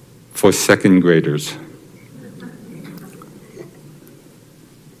for second graders.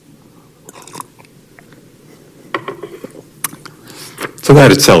 So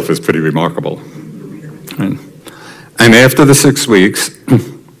that itself is pretty remarkable. And after the 6 weeks,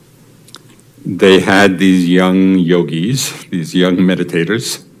 they had these young yogis, these young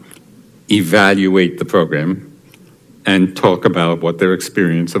meditators, evaluate the program and talk about what their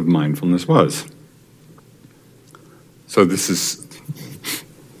experience of mindfulness was. So this is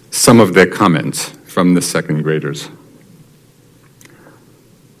some of their comments from the second graders.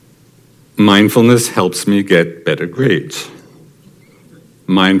 Mindfulness helps me get better grades.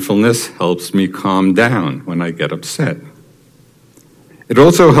 Mindfulness helps me calm down when I get upset. It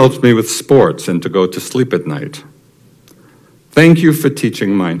also helps me with sports and to go to sleep at night. Thank you for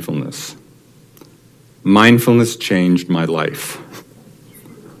teaching mindfulness. Mindfulness changed my life.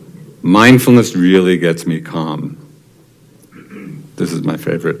 Mindfulness really gets me calm. This is my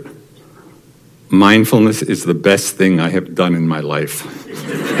favorite. Mindfulness is the best thing I have done in my life.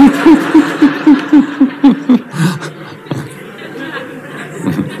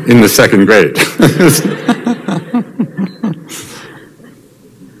 In the second grade.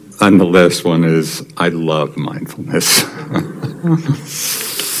 And the last one is, I love mindfulness.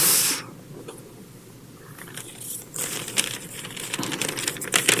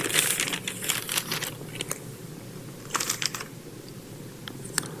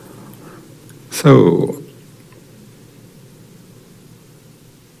 So,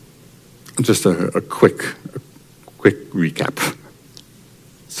 just a quick recap.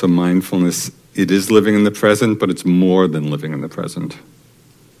 So mindfulness, it is living in the present, but it's more than living in the present.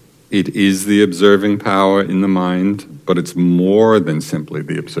 It is the observing power in the mind, but it's more than simply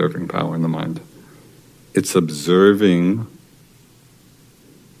the observing power in the mind. It's observing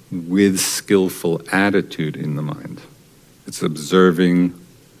with skillful attitude in the mind. It's observing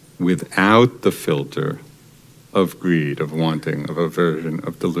without the filter of greed, of wanting, of aversion,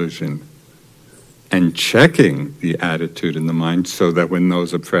 of delusion, and checking the attitude in the mind so that when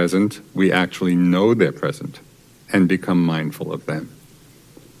those are present, we actually know they're present and become mindful of them.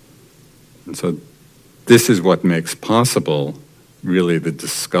 And so this is what makes possible really the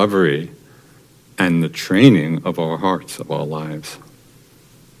discovery and the training of our hearts, of our lives.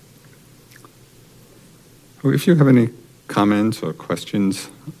 If you have any comments or questions,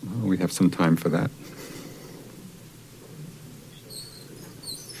 we have some time for that.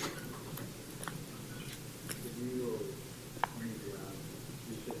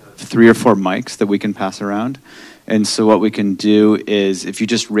 3 or 4 mics that we can pass around. And so what we can do is, if you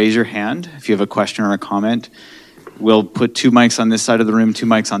just raise your hand, if you have a question or a comment, we'll put 2 mics on this side of the room, 2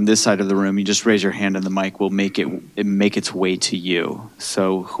 mics on this side of the room. You just raise your hand and the mic will make its way to you.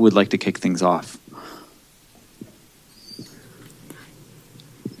 So who would like to kick things off?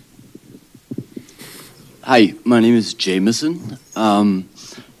 Hi, my name is Jameson. I'm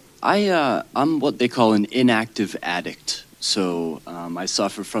what they call an inactive addict. So I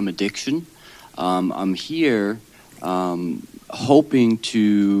suffer from addiction. I'm here hoping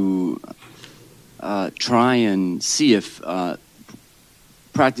to try and see if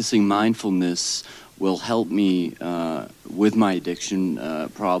practicing mindfulness will help me with my addiction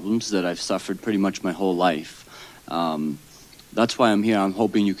problems that I've suffered pretty much my whole life. That's why I'm here. I'm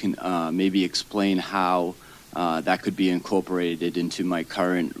hoping you can maybe explain how that could be incorporated into my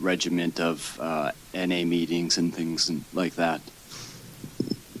current regiment of NA meetings and things like that.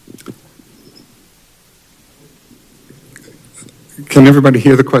 Can everybody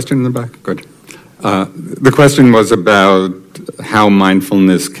hear the question in the back? Good. The question was about how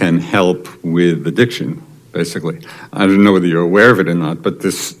mindfulness can help with addiction, basically. I don't know whether you're aware of it or not, but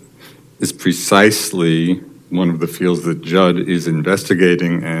this is precisely one of the fields that Judd is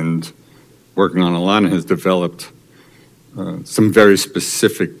investigating and working on a lot, and has developed some very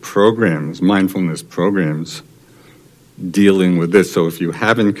specific programs, mindfulness programs, dealing with this. So if you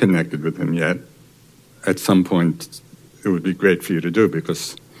haven't connected with him yet, at some point it would be great for you to do,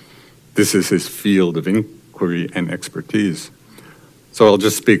 because this is his field of inquiry and expertise. So I'll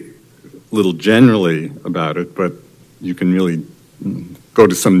just speak a little generally about it, but you can really go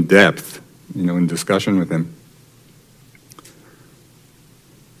to some depth in discussion with him.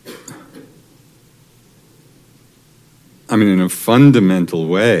 I mean, in a fundamental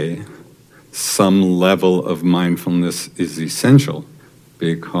way, some level of mindfulness is essential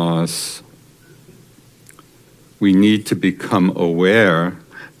because we need to become aware.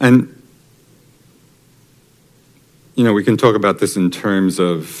 And, we can talk about this in terms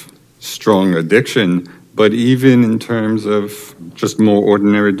of strong addiction, but even in terms of just more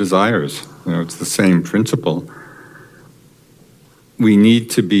ordinary desires. It's the same principle. We need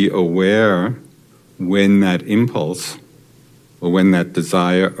to be aware when that impulse or when that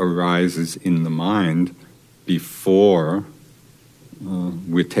desire arises in the mind before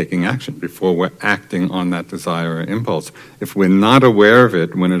we're taking action, before we're acting on that desire or impulse. If we're not aware of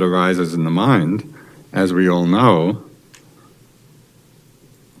it when it arises in the mind, as we all know,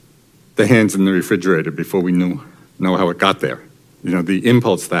 the hand's in the refrigerator before we know how it got there. The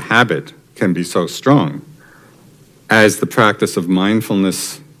impulse, the habit can be so strong. As the practice of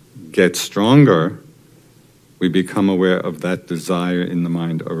mindfulness gets stronger, we become aware of that desire in the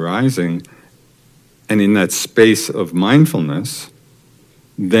mind arising. And in that space of mindfulness,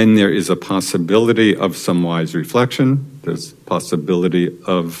 then there is a possibility of some wise reflection. There's possibility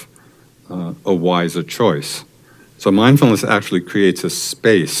of a wiser choice. So mindfulness actually creates a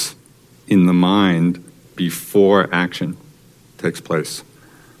space in the mind before action takes place.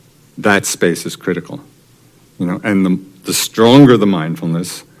 That space is critical. And the stronger the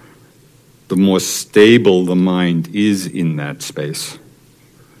mindfulness, the more stable the mind is in that space.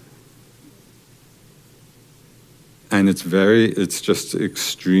 And it's just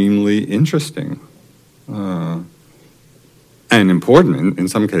extremely interesting and important, in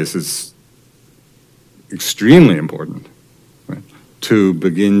some cases, extremely important, right, to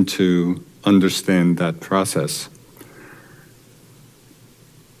begin to understand that process.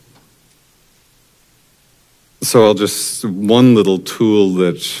 So one little tool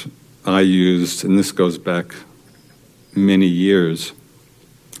that I used, and this goes back many years,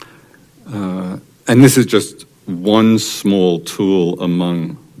 and this is just one small tool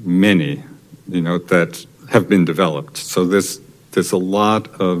among many, that have been developed. So there's a lot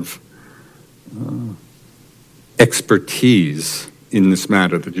of expertise in this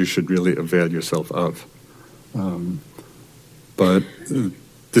matter that you should really avail yourself of. But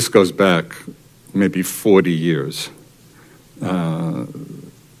this goes back maybe 40 years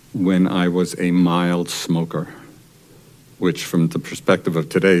when I was a mild smoker, which from the perspective of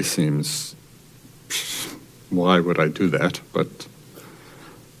today seems, why would I do that? But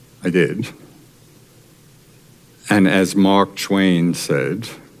I did. And as Mark Twain said,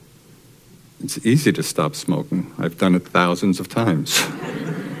 it's easy to stop smoking. I've done it thousands of times.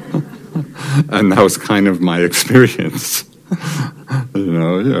 And that was kind of my experience.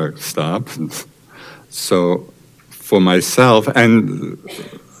 Stop. So for myself, and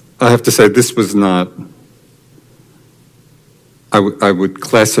I have to say this was not, I would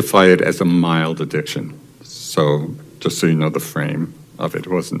classify it as a mild addiction. So just so you know the frame of it,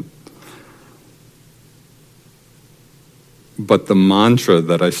 wasn't. But the mantra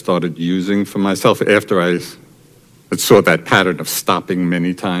that I started using for myself after I saw that pattern of stopping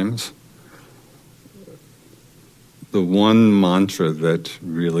many times, the one mantra that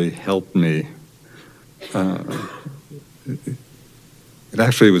really helped me, it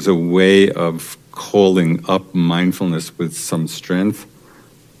actually was a way of calling up mindfulness with some strength.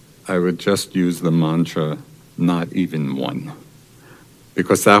 I would just use the mantra, not even one,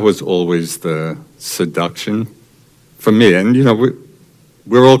 because that was always the seduction for me. And,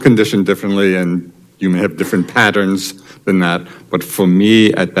 we're all conditioned differently, and you may have different patterns than that, but for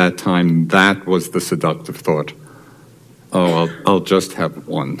me at that time, that was the seductive thought. Oh, I'll just have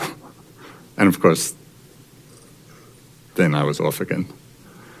one. And of course, then I was off again.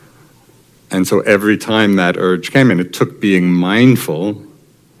 And so every time that urge came, and it took being mindful,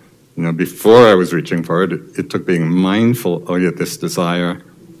 before I was reaching for it, it took being mindful, oh yeah, this desire,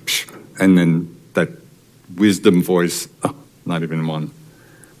 and then that wisdom voice, oh, not even one.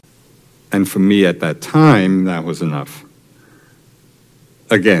 And for me at that time, that was enough.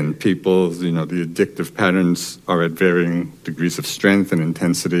 Again, people's, the addictive patterns are at varying degrees of strength and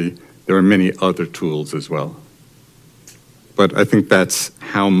intensity. There are many other tools as well. But I think that's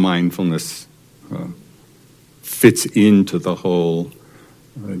how mindfulness fits into the whole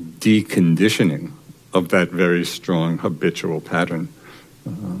deconditioning of that very strong habitual pattern.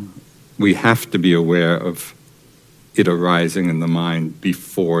 We have to be aware of it arising in the mind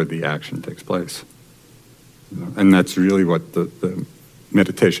before the action takes place. And that's really what the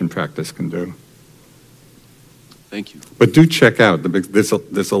meditation practice can do. Thank you. But do check out,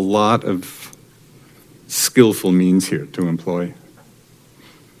 there's a lot of skillful means here to employ.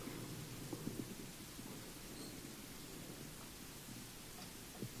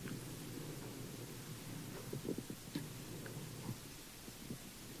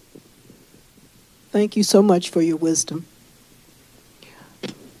 Thank you so much for your wisdom.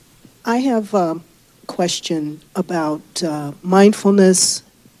 I have a question about mindfulness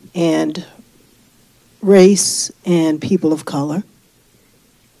and race and people of color.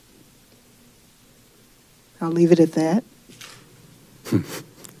 I'll leave it at that.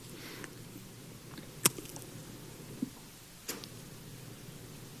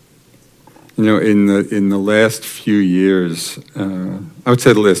 You know, in the last few years, I would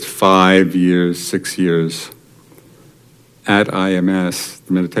say the last 5 years, 6 years, at IMS,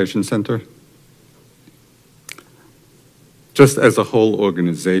 the Meditation Center, just as a whole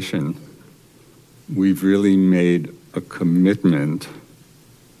organization, we've really made a commitment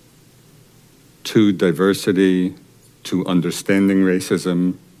to diversity, to understanding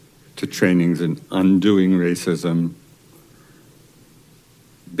racism, to trainings in undoing racism,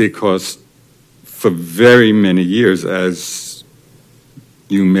 because for very many years, as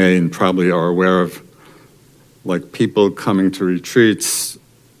you may and probably are aware of, like people coming to retreats,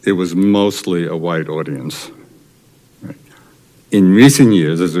 it was mostly a white audience. Right? In recent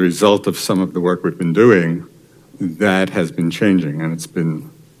years, as a result of some of the work we've been doing, that has been changing, and it's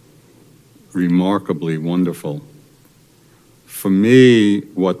been remarkably wonderful. For me,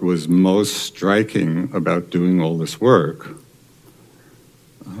 what was most striking about doing all this work,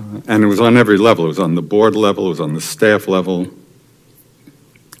 and it was on every level. It was on the board level, it was on the staff level.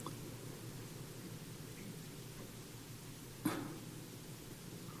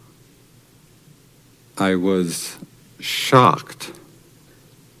 I was shocked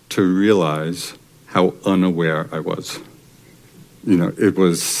to realize how unaware I was. You know, it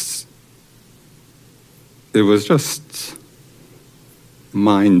was just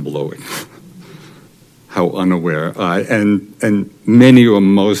mind-blowing. How unaware I and many or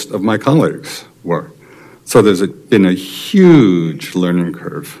most of my colleagues were. So there's been a huge learning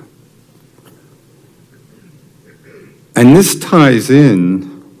curve. And this ties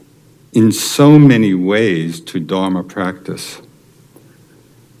in so many ways to Dharma practice.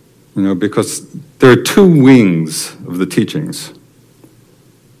 You know, because there are two wings of the teachings.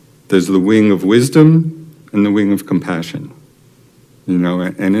 There's the wing of wisdom and the wing of compassion. You know,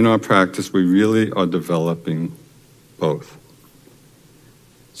 and in our practice, we really are developing both.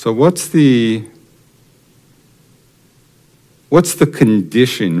 So what's the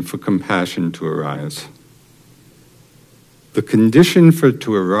condition for compassion to arise? The condition for it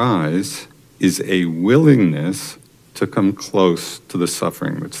to arise is a willingness to come close to the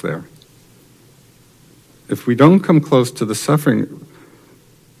suffering that's there. If we don't come close to the suffering,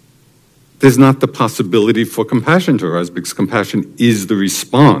 there's not the possibility for compassion to arise, because compassion is the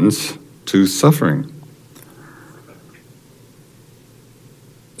response to suffering.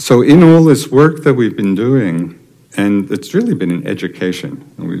 So in all this work that we've been doing, and it's really been an education,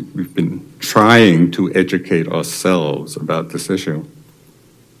 and we've been trying to educate ourselves about this issue,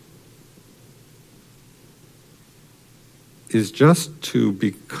 is just to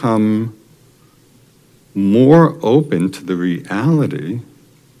become more open to the reality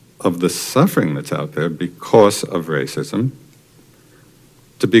of the suffering that's out there because of racism,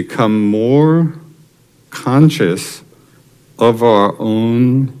 to become more conscious of our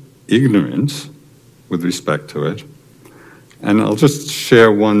own ignorance with respect to it. And I'll just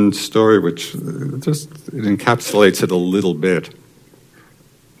share one story which it encapsulates it a little bit.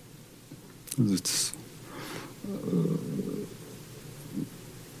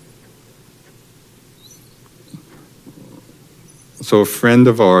 So a friend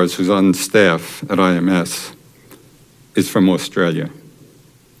of ours who's on staff at IMS is from Australia.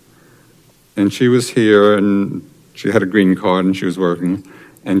 And she was here, and she had a green card, and she was working.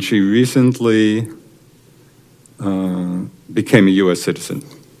 And she recently became a U.S. citizen.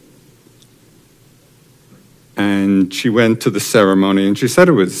 And she went to the ceremony, and she said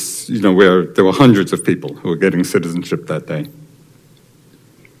it was, you know, where there were hundreds of people who were getting citizenship that day.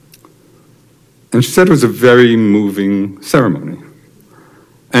 And she said it was a very moving ceremony.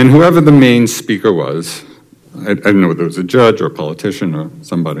 And whoever the main speaker was, I don't know whether it was a judge or a politician or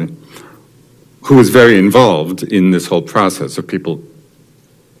somebody, who was very involved in this whole process of people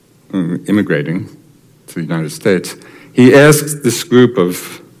immigrating to the United States, he asked this group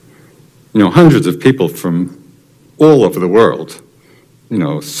of, you know, hundreds of people from all over the world, you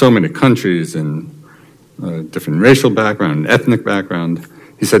know, so many countries and different racial background, ethnic background.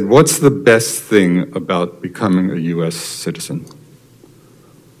 He said, "What's the best thing about becoming a U.S. citizen?"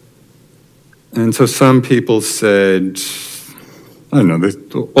 And so some people said, I don't know, there's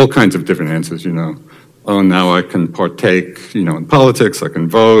all kinds of different answers, you know. Oh, now I can partake, you know, in politics, I can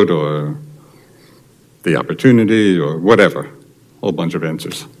vote, or the opportunity, or whatever. A whole bunch of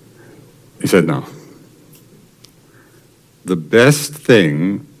answers. He said, no. The best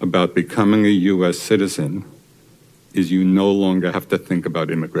thing about becoming a U.S. citizen is you no longer have to think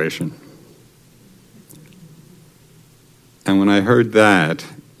about immigration. And when I heard that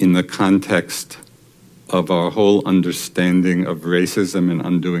in the context of our whole understanding of racism and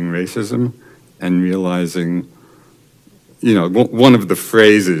undoing racism, and realizing, you know, one of the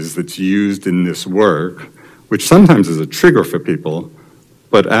phrases that's used in this work, which sometimes is a trigger for people,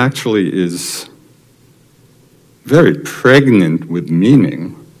 but actually is very pregnant with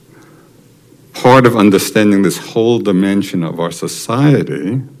meaning, part of understanding this whole dimension of our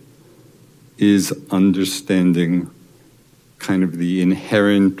society is understanding kind of the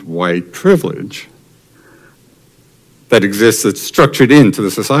inherent white privilege that exists, that's structured into the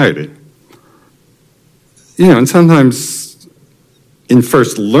society. You know, and sometimes in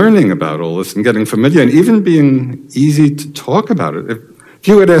first learning about all this and getting familiar and even being easy to talk about it, if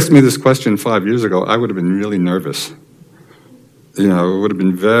you had asked me this question 5 years ago, I would have been really nervous. You know, it would have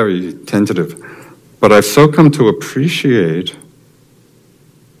been very tentative. But I've so come to appreciate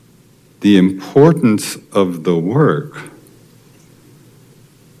the importance of the work.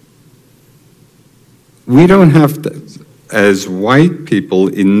 We don't have to, as white people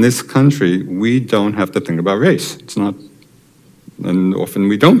in this country, we don't have to think about race. It's not, and often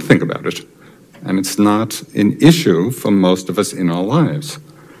we don't think about it. And it's not an issue for most of us in our lives.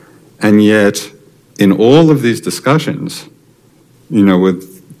 And yet, in all of these discussions, you know,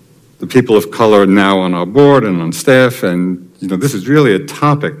 with the people of color now on our board and on staff, and, you know, this is really a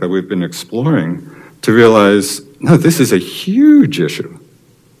topic that we've been exploring to realize, no, this is a huge issue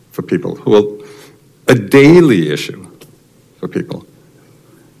for people who will, a daily issue for people.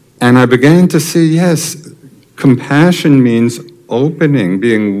 And I began to see, yes, compassion means opening,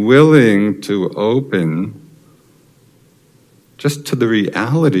 being willing to open just to the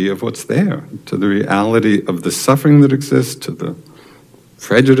reality of what's there, to the reality of the suffering that exists, to the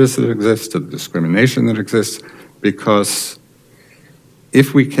prejudice that exists, to the discrimination that exists, because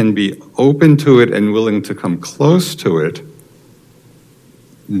if we can be open to it and willing to come close to it,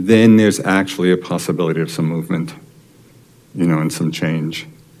 then there's actually a possibility of some movement, you know, and some change.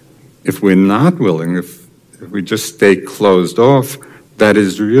 If we're not willing, if we just stay closed off, that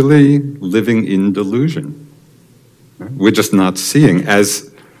is really living in delusion. We're just not seeing.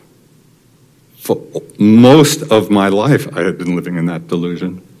 As for most of my life, I had been living in that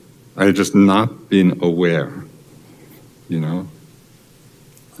delusion. I had just not been aware, you know.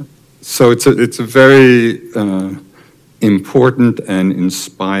 So it's a very important and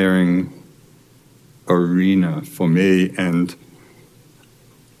inspiring arena for me, and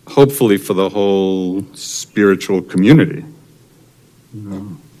hopefully for the whole spiritual community. You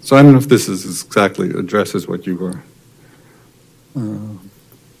know? So I don't know if this is exactly addresses what you were,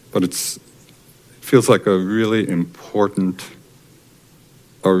 but it feels like a really important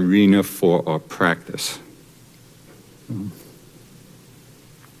arena for our practice.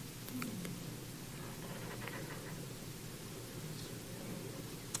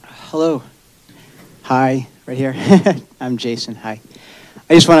 Hello. Hi, right here. I'm Jason. Hi.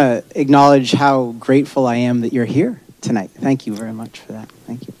 I just want to acknowledge how grateful I am that you're here tonight. Thank you very much for that.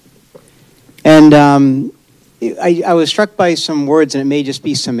 Thank you. And I was struck by some words, and it may just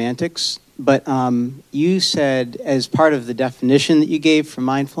be semantics, but you said, as part of the definition that you gave for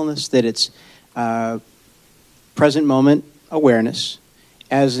mindfulness, that it's present moment awareness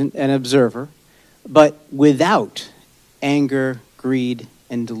as an observer, but without anger, greed,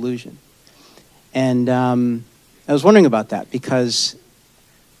 and delusion. And I was wondering about that because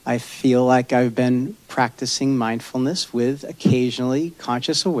I feel like I've been practicing mindfulness with occasionally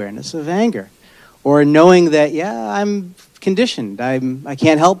conscious awareness of anger, or knowing that, yeah, I'm conditioned. I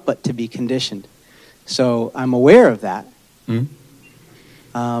can't help but to be conditioned. So I'm aware of that.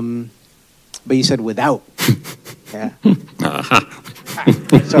 Mm-hmm. But you said without. Yeah.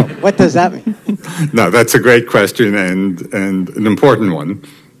 So what does that mean? No, that's a great question and an important one.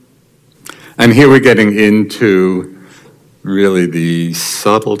 And here we're getting into really the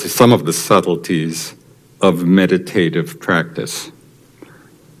subtlety, some of the subtleties of meditative practice.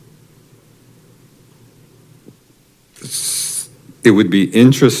 It would be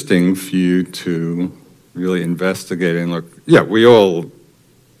interesting for you to really investigate and look, yeah,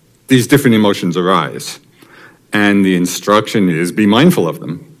 these different emotions arise. And the instruction is be mindful of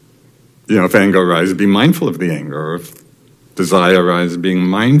them. If anger arises, be mindful of the anger. Or if desire arises, being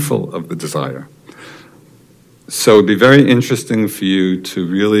mindful of the desire. So it'd be very interesting for you to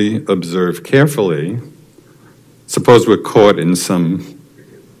really observe carefully. Suppose we're caught in some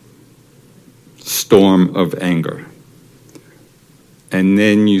storm of anger. And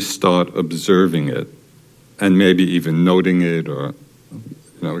then you start observing it, and maybe even noting it, or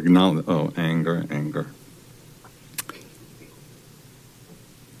acknowledge, anger, anger.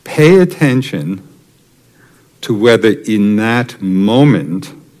 Pay attention to whether in that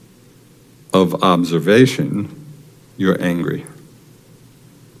moment of observation you're angry.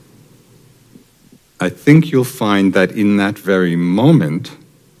 I think you'll find that in that very moment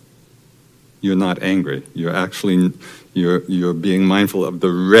you're not angry. You're actually you're being mindful of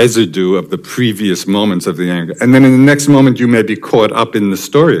the residue of the previous moments of the anger. And then in the next moment you may be caught up in the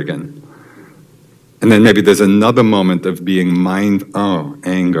story again. And then maybe there's another moment of being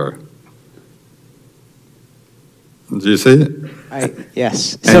anger. Do you see it?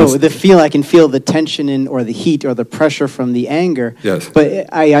 Yes. So I can feel the tension or the heat or the pressure from the anger. Yes.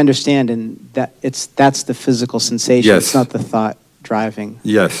 But I understand, and that's the physical sensation. Yes. It's not the thought driving.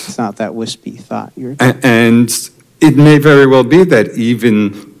 Yes. It's not that wispy thought. And it may very well be that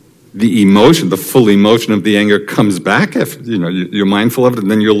even the emotion, the full emotion of the anger comes back if you're mindful of it, and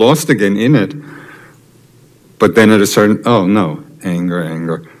then you're lost again in it. But then at a certain,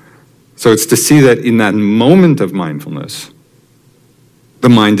 anger. So it's to see that in that moment of mindfulness, the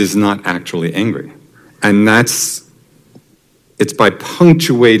mind is not actually angry. And it's by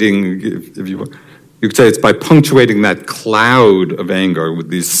punctuating, if you could say it's by punctuating that cloud of anger with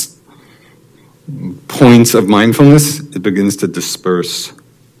these points of mindfulness, it begins to disperse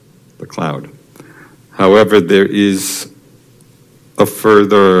the cloud. However, there is a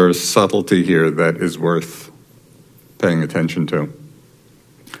further subtlety here that is worth paying attention to.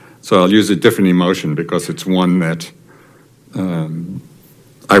 So I'll use a different emotion because it's one that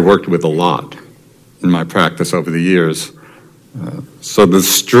I worked with a lot in my practice over the years. So the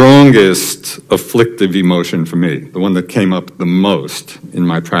strongest afflictive emotion for me, the one that came up the most in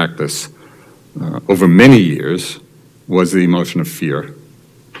my practice over many years, was the emotion of fear.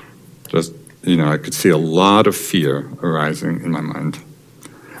 I could see a lot of fear arising in my mind.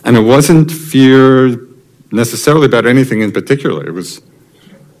 And it wasn't fear necessarily about anything in particular. It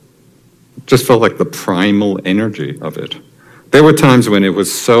just felt like the primal energy of it. There were times when it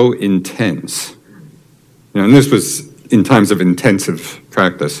was so intense, and this was in times of intensive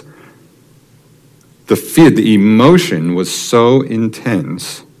practice. The fear, the emotion was so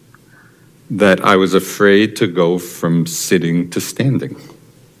intense that I was afraid to go from sitting to standing.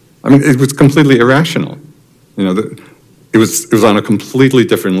 It was completely irrational. It was on a completely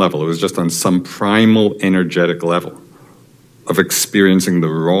different level. It was just on some primal energetic level of experiencing the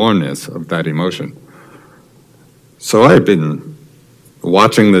rawness of that emotion. So I had been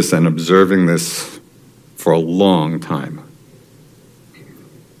watching this and observing this for a long time.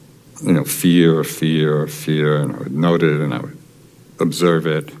 Fear, and I would note it and I would observe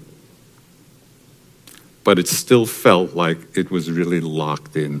it. But it still felt like it was really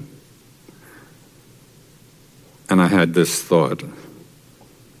locked in. And I had this thought.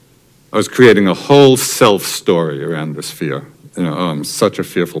 I was creating a whole self-story around this fear. I'm such a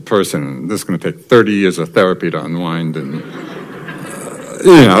fearful person, and this is going to take 30 years of therapy to unwind. And,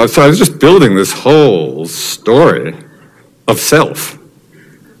 so I was just building this whole story of self,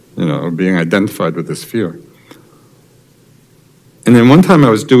 being identified with this fear. And then one time I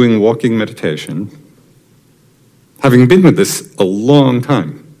was doing walking meditation, having been with this a long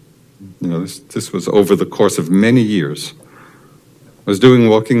time. This was over the course of many years. I was doing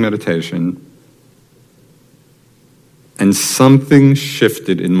walking meditation, and something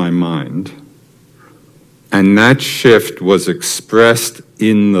shifted in my mind, and that shift was expressed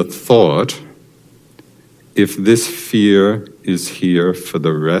in the thought, if this fear is here for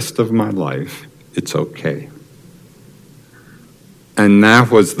the rest of my life, it's okay. And that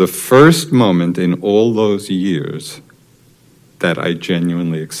was the first moment in all those years that I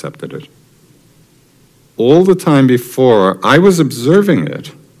genuinely accepted it. All the time before, I was observing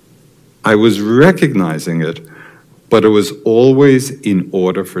it, I was recognizing it, but it was always in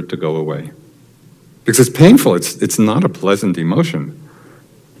order for it to go away. Because it's painful, it's not a pleasant emotion.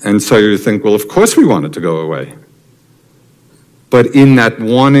 And so you think, well, of course we want it to go away. But in that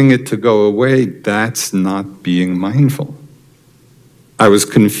wanting it to go away, that's not being mindful. I was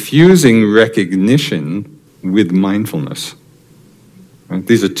confusing recognition with mindfulness. Right?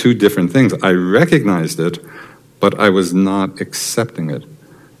 These are two different things. I recognized it, but I was not accepting it.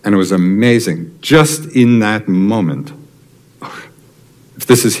 And it was amazing, just in that moment. If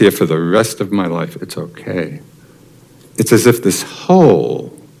this is here for the rest of my life, it's okay. It's as if this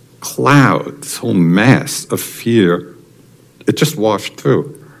whole cloud, this whole mass of fear, it just washed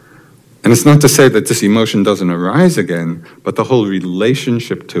through. And it's not to say that this emotion doesn't arise again, but the whole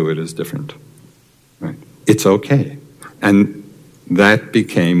relationship to it is different. Right? It's okay. And that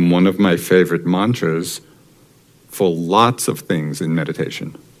became one of my favorite mantras for lots of things in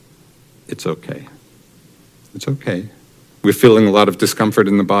meditation. It's okay. It's okay. We're feeling a lot of discomfort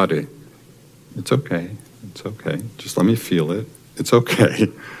in the body. It's okay. It's okay. Just let me feel it. It's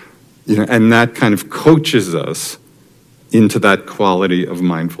okay. And that kind of coaches us into that quality of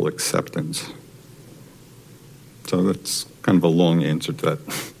mindful acceptance. So that's kind of a long answer to that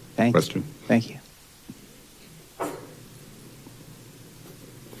question. Thank you.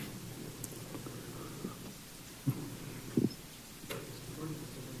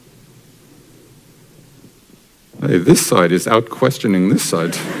 Hey, this side is out questioning this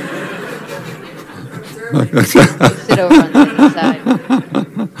side. Sit over on the other side.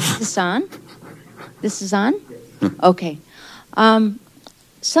 Is this on? This is on? Okay.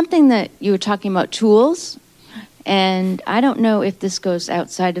 Something that you were talking about, tools, and I don't know if this goes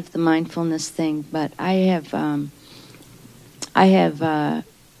outside of the mindfulness thing, but I have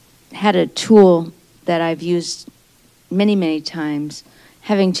had a tool that I've used many, many times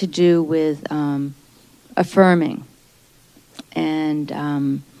having to do with affirming. And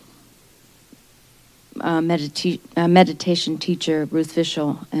a meditation teacher, Ruth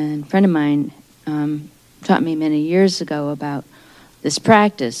Fischel, and a friend of mine taught me many years ago about this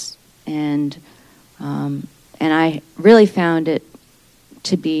practice, and I really found it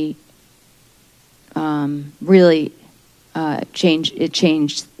to be really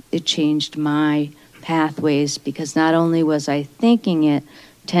changed my pathways, because not only was I thinking it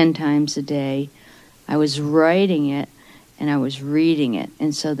 10 times a day, I was writing it and I was reading it,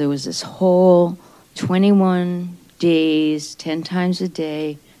 and so there was this whole 21 days, 10 times a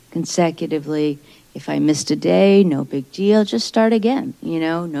day, consecutively. If I missed a day, no big deal, just start again,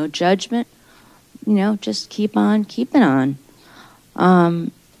 no judgment, just keep on keeping on.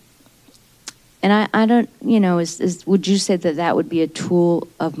 And I don't, would you say that that would be a tool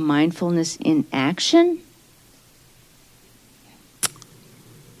of mindfulness in action?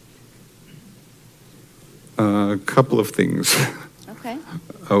 A couple of things. Okay.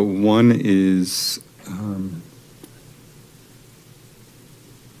 One is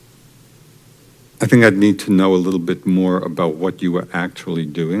I think I'd need to know a little bit more about what you were actually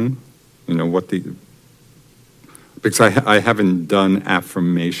doing. Because I haven't done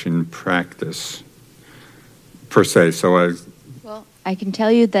affirmation practice per se. Well, I can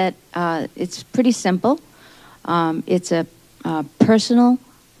tell you that it's pretty simple. It's a personal,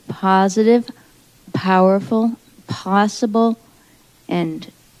 positive, powerful, possible,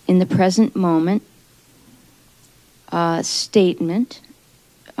 and in the present moment statement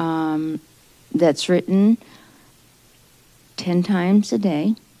that's written 10 times a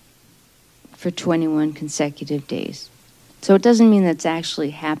day for 21 consecutive days. So it doesn't mean that's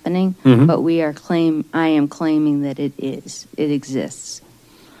actually happening, but I am claiming that it is. It exists.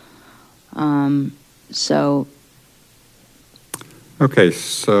 Okay,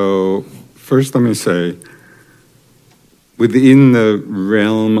 so first let me say, within the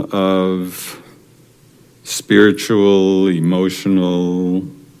realm of spiritual, emotional,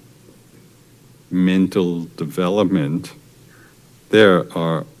 mental development, there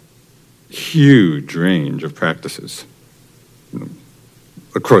are huge range of practices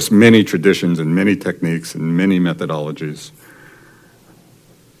across many traditions and many techniques and many methodologies.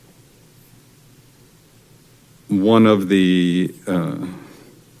 One of the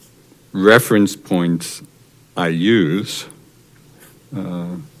reference points I use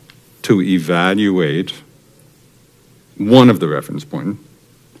to evaluate, one of the reference points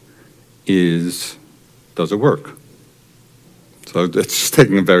is, does it work? So it's just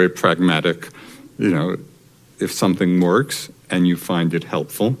taking a very pragmatic, if something works and you find it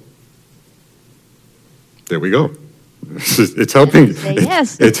helpful, there we go. It's helping.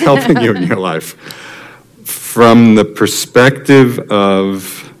 Yes. It's helping you in your life. From the perspective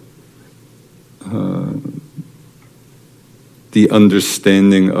of the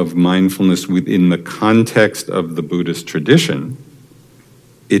understanding of mindfulness within the context of the Buddhist tradition,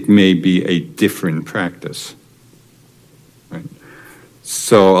 it may be a different practice. Right?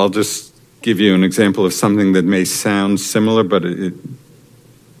 So I'll just give you an example of something that may sound similar, but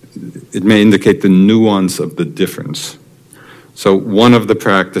it may indicate the nuance of the difference. So one of the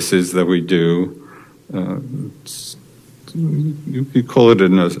practices that we do, you could call it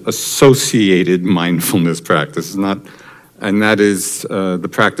an associated mindfulness practice, not, and that is the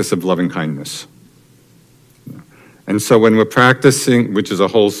practice of loving kindness. And so when we're practicing, which is a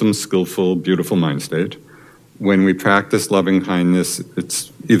wholesome, skillful, beautiful mind state, when we practice loving kindness,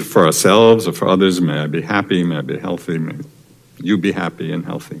 it's either for ourselves or for others. May I be happy, may I be healthy, may you be happy and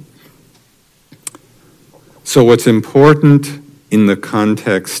healthy. So what's important in the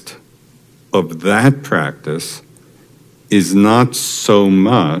context of that practice is not so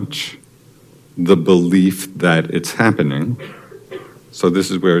much the belief that it's happening. So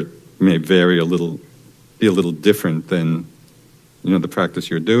this is where it may vary a little, be a little different than, the practice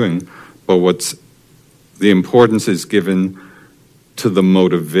you're doing. But the importance is given to the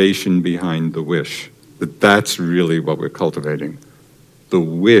motivation behind the wish. That's really what we're cultivating. The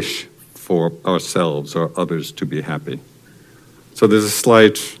wish for ourselves or others to be happy. So there's a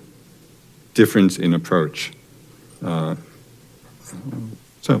slight difference in approach. But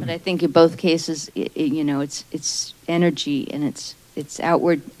I think in both cases, it's energy and it's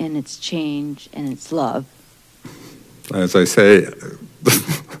outward and it's change and it's love. As I say,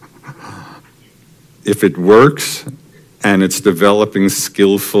 if it works and it's developing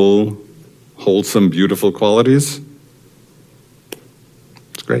skillful, wholesome, beautiful qualities,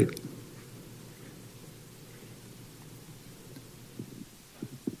 it's great.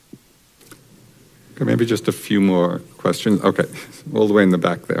 Okay, maybe just a few more questions. Okay, all the way in the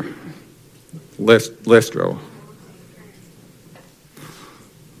back there. Last row.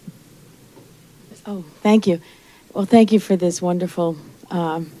 Oh, thank you. Well, thank you for this wonderful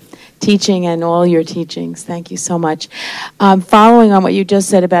teaching and all your teachings. Thank you so much. Following on what you just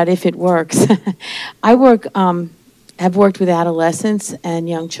said about if it works, I have worked with adolescents and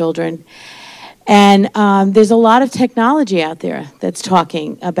young children, and there's a lot of technology out there that's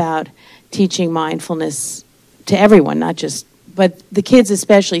talking about teaching mindfulness to everyone, not just, but the kids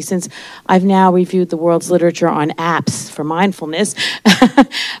especially, since I've now reviewed the world's literature on apps for mindfulness.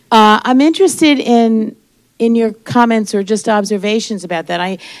 I'm interested in your comments or just observations about that.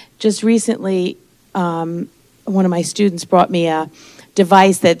 I just recently, one of my students brought me a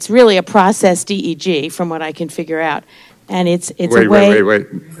device that's really a processed EEG, from what I can figure out, and it's a way. Wait.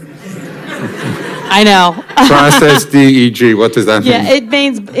 I know. Processed EEG. What does that mean? Yeah, it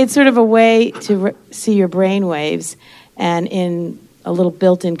means it's sort of a way to see your brain waves, and in a little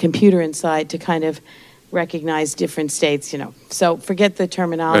built-in computer inside to kind of recognize different states. So forget the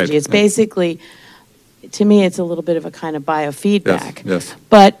terminology. Right. It's basically, to me, it's a little bit of a kind of biofeedback. Yes.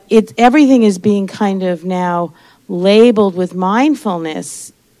 But everything is being kind of now labeled with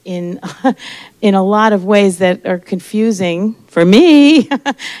mindfulness in a lot of ways that are confusing for me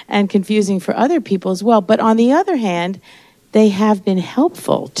and confusing for other people as well. But on the other hand, they have been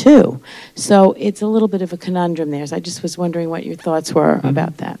helpful too. So it's a little bit of a conundrum there. So I just was wondering what your thoughts were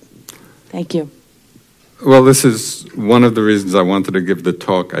about that. Thank you. Well, this is one of the reasons I wanted to give the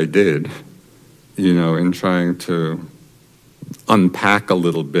talk I did, in trying to unpack a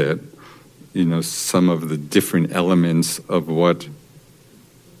little bit, some of the different elements of what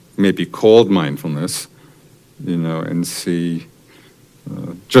may be called mindfulness, and see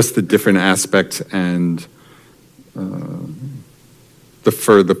just the different aspects and the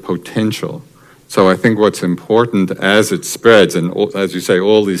further potential. So I think what's important as it spreads, and as you say,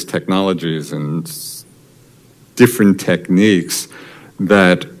 all these technologies and different techniques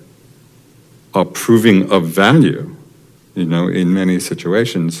that are proving of value, in many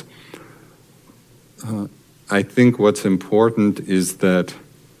situations, I think what's important is that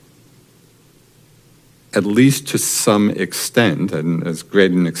at least to some extent, and as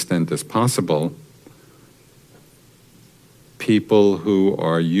great an extent as possible, people who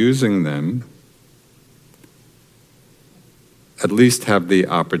are using them at least have the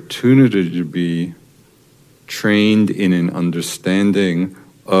opportunity to be trained in an understanding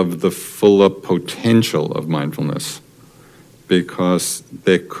of the fuller potential of mindfulness, because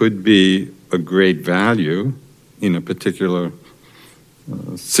there could be a great value in a particular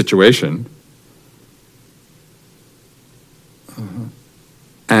situation.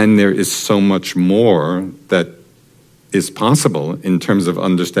 And there is so much more that is possible in terms of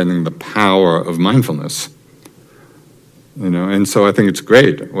understanding the power of mindfulness. And so I think it's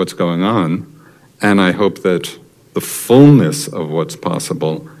great what's going on, and I hope that the fullness of what's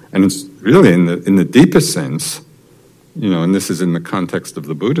possible, and it's really in the deepest sense, and this is in the context of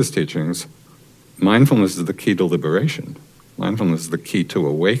the Buddhist teachings, mindfulness is the key to liberation. Mindfulness is the key to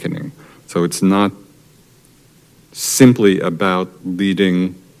awakening. So it's not simply about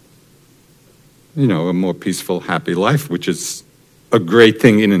leading, a more peaceful, happy life, which is a great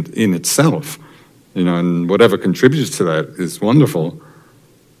thing in itself. and whatever contributes to that is wonderful.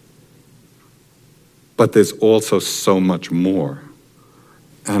 But there's also so much more.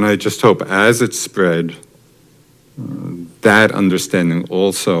 And I just hope as it's spread, that understanding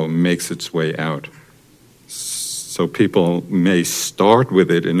also makes its way out. So people may start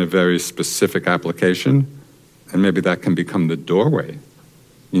with it in a very specific application, and maybe that can become the doorway,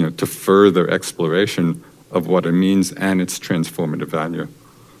 to further exploration of what it means and its transformative value.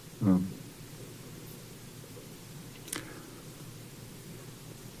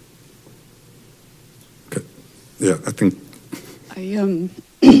 Okay. Yeah, I think.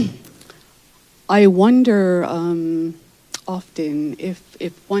 I wonder often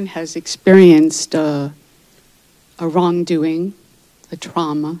if one has experienced a wrongdoing, a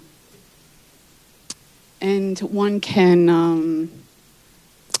trauma, and one can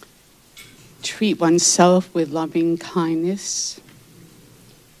treat oneself with loving kindness,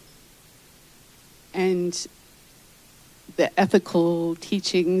 and the ethical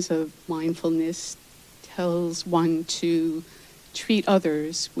teachings of mindfulness tells one to treat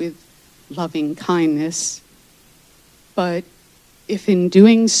others with loving kindness. But if in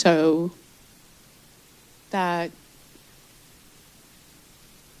doing so, that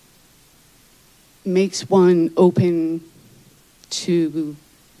makes one open to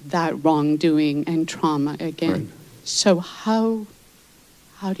that wrongdoing and trauma again. Right. So how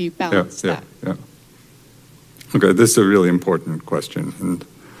do you balance that? Yeah. Okay, this is a really important question.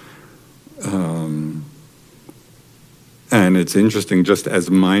 And it's interesting, just as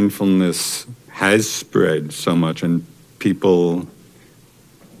mindfulness has spread so much and people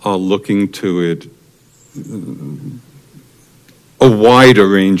are looking to it, a wider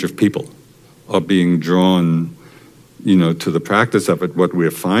range of people are being drawn, to the practice of it. What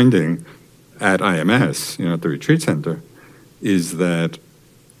we're finding at IMS, at the retreat center, is that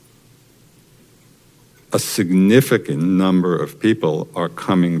a significant number of people are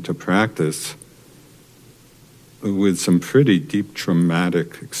coming to practice with some pretty deep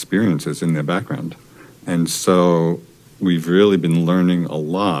traumatic experiences in their background. And so we've really been learning a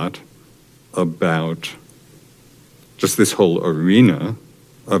lot about just this whole arena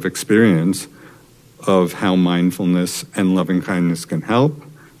of experience of how mindfulness and loving kindness can help,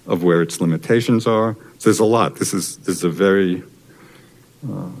 of where its limitations are. So there's a lot. This is a very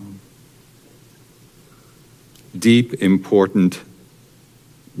deep, important,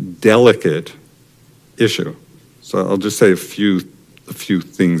 delicate issue. So I'll just say a few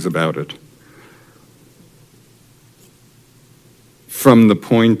things about it. From the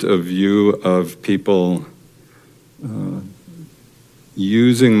point of view of people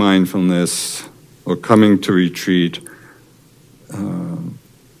using mindfulness or coming to retreat,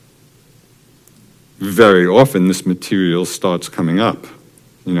 very often this material starts coming up,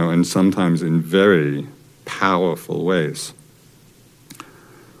 and sometimes in very powerful ways.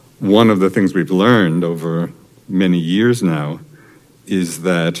 One of the things we've learned over many years now is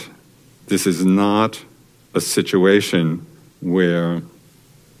that this is not a situation where,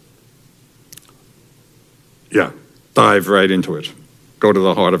 dive right into it, go to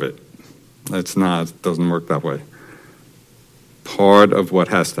the heart of it. Doesn't work that way. Part of what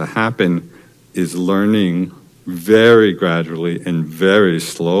has to happen is learning very gradually and very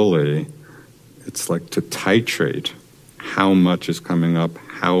slowly. It's like to titrate how much is coming up,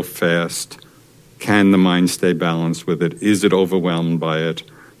 how fast. Can the mind stay balanced with it? Is it overwhelmed by it?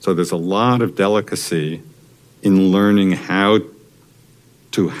 So there's a lot of delicacy in learning how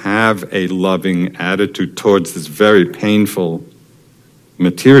to have a loving attitude towards this very painful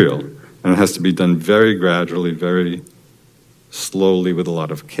material. And it has to be done very gradually, very slowly, with a lot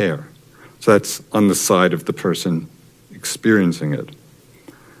of care. So that's on the side of the person experiencing it.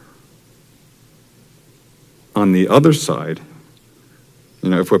 On the other side,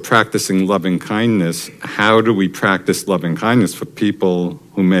 if we're practicing loving kindness, how do we practice loving kindness for people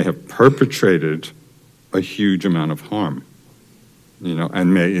who may have perpetrated a huge amount of harm,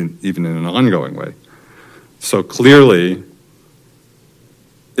 and may even in an ongoing way? So clearly,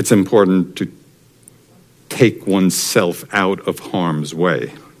 it's important to take oneself out of harm's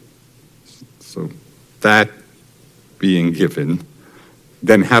way. So that being given,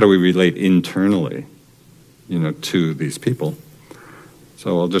 then how do we relate internally, to these people?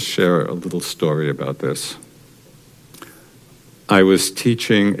 So I'll just share a little story about this. I was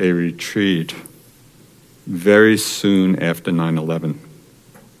teaching a retreat very soon after 9/11.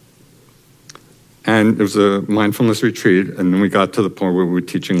 And it was a mindfulness retreat, and then we got to the point where we were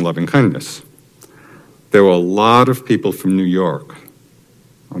teaching loving kindness. There were a lot of people from New York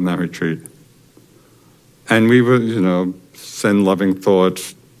on that retreat. And we would, send loving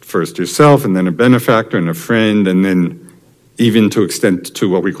thoughts first yourself, and then a benefactor and a friend, and then even to extend to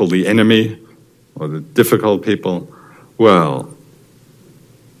what we call the enemy or the difficult people. Well,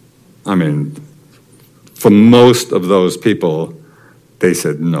 I mean, for most of those people, they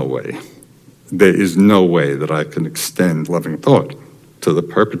said, no way. There is no way that I can extend loving thought to the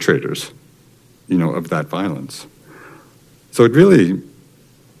perpetrators, of that violence. So it really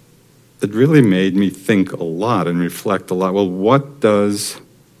made me think a lot and reflect a lot. Well, what does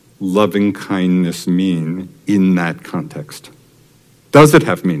loving kindness mean in that context? Does it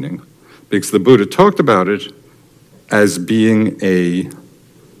have meaning? Because the Buddha talked about it as being a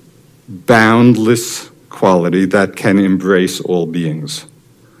boundless quality that can embrace all beings.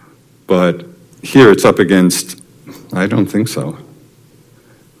 But here it's up against, I don't think so.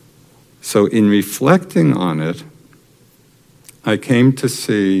 So in reflecting on it, I came to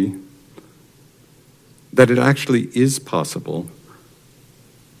see that it actually is possible,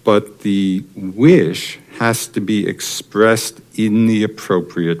 but the wish has to be expressed in the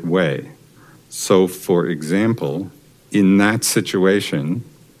appropriate way. So, for example, in that situation,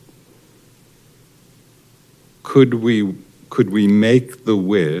 could we make the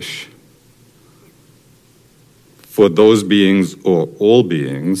wish for those beings or all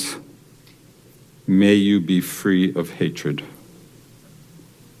beings, may you be free of hatred.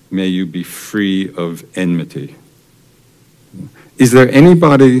 May you be free of enmity. Is there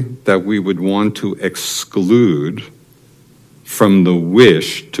anybody that we would want to exclude from the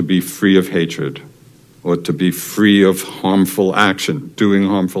wish to be free of hatred or to be free of harmful action, doing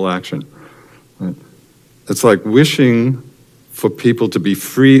harmful action? It's like wishing for people to be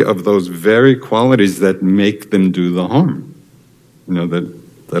free of those very qualities that make them do the harm,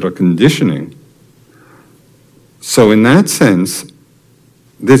 that are conditioning. So in that sense,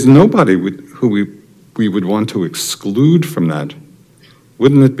 there's nobody who we would want to exclude from that.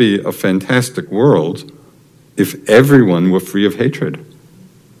 Wouldn't it be a fantastic world if everyone were free of hatred?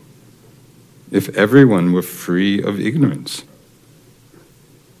 If everyone were free of ignorance?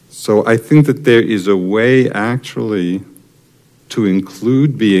 So I think that there is a way actually to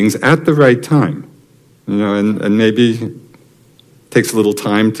include beings at the right time, and maybe takes a little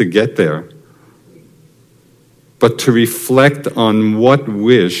time to get there, but to reflect on what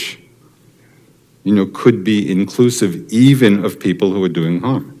wish, could be inclusive even of people who are doing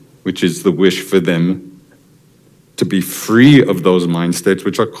harm, which is the wish for them to be free of those mind states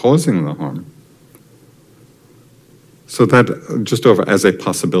which are causing the harm. So that, just over as a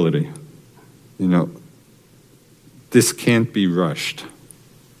possibility, this can't be rushed.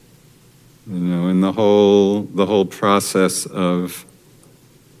 In the whole process of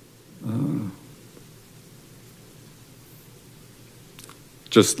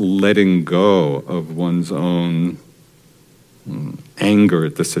just letting go of one's own anger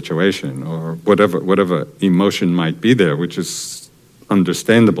at the situation or whatever emotion might be there, which is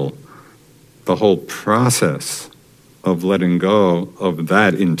understandable. The whole process of letting go of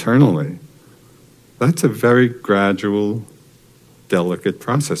that internally, that's a very gradual, delicate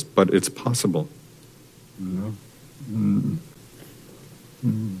process, but it's possible. And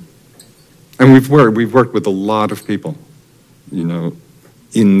we've worked with a lot of people,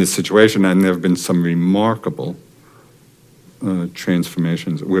 in this situation, and there have been some remarkable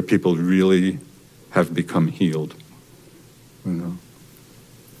transformations where people really have become healed.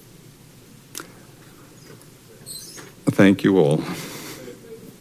 Thank you all.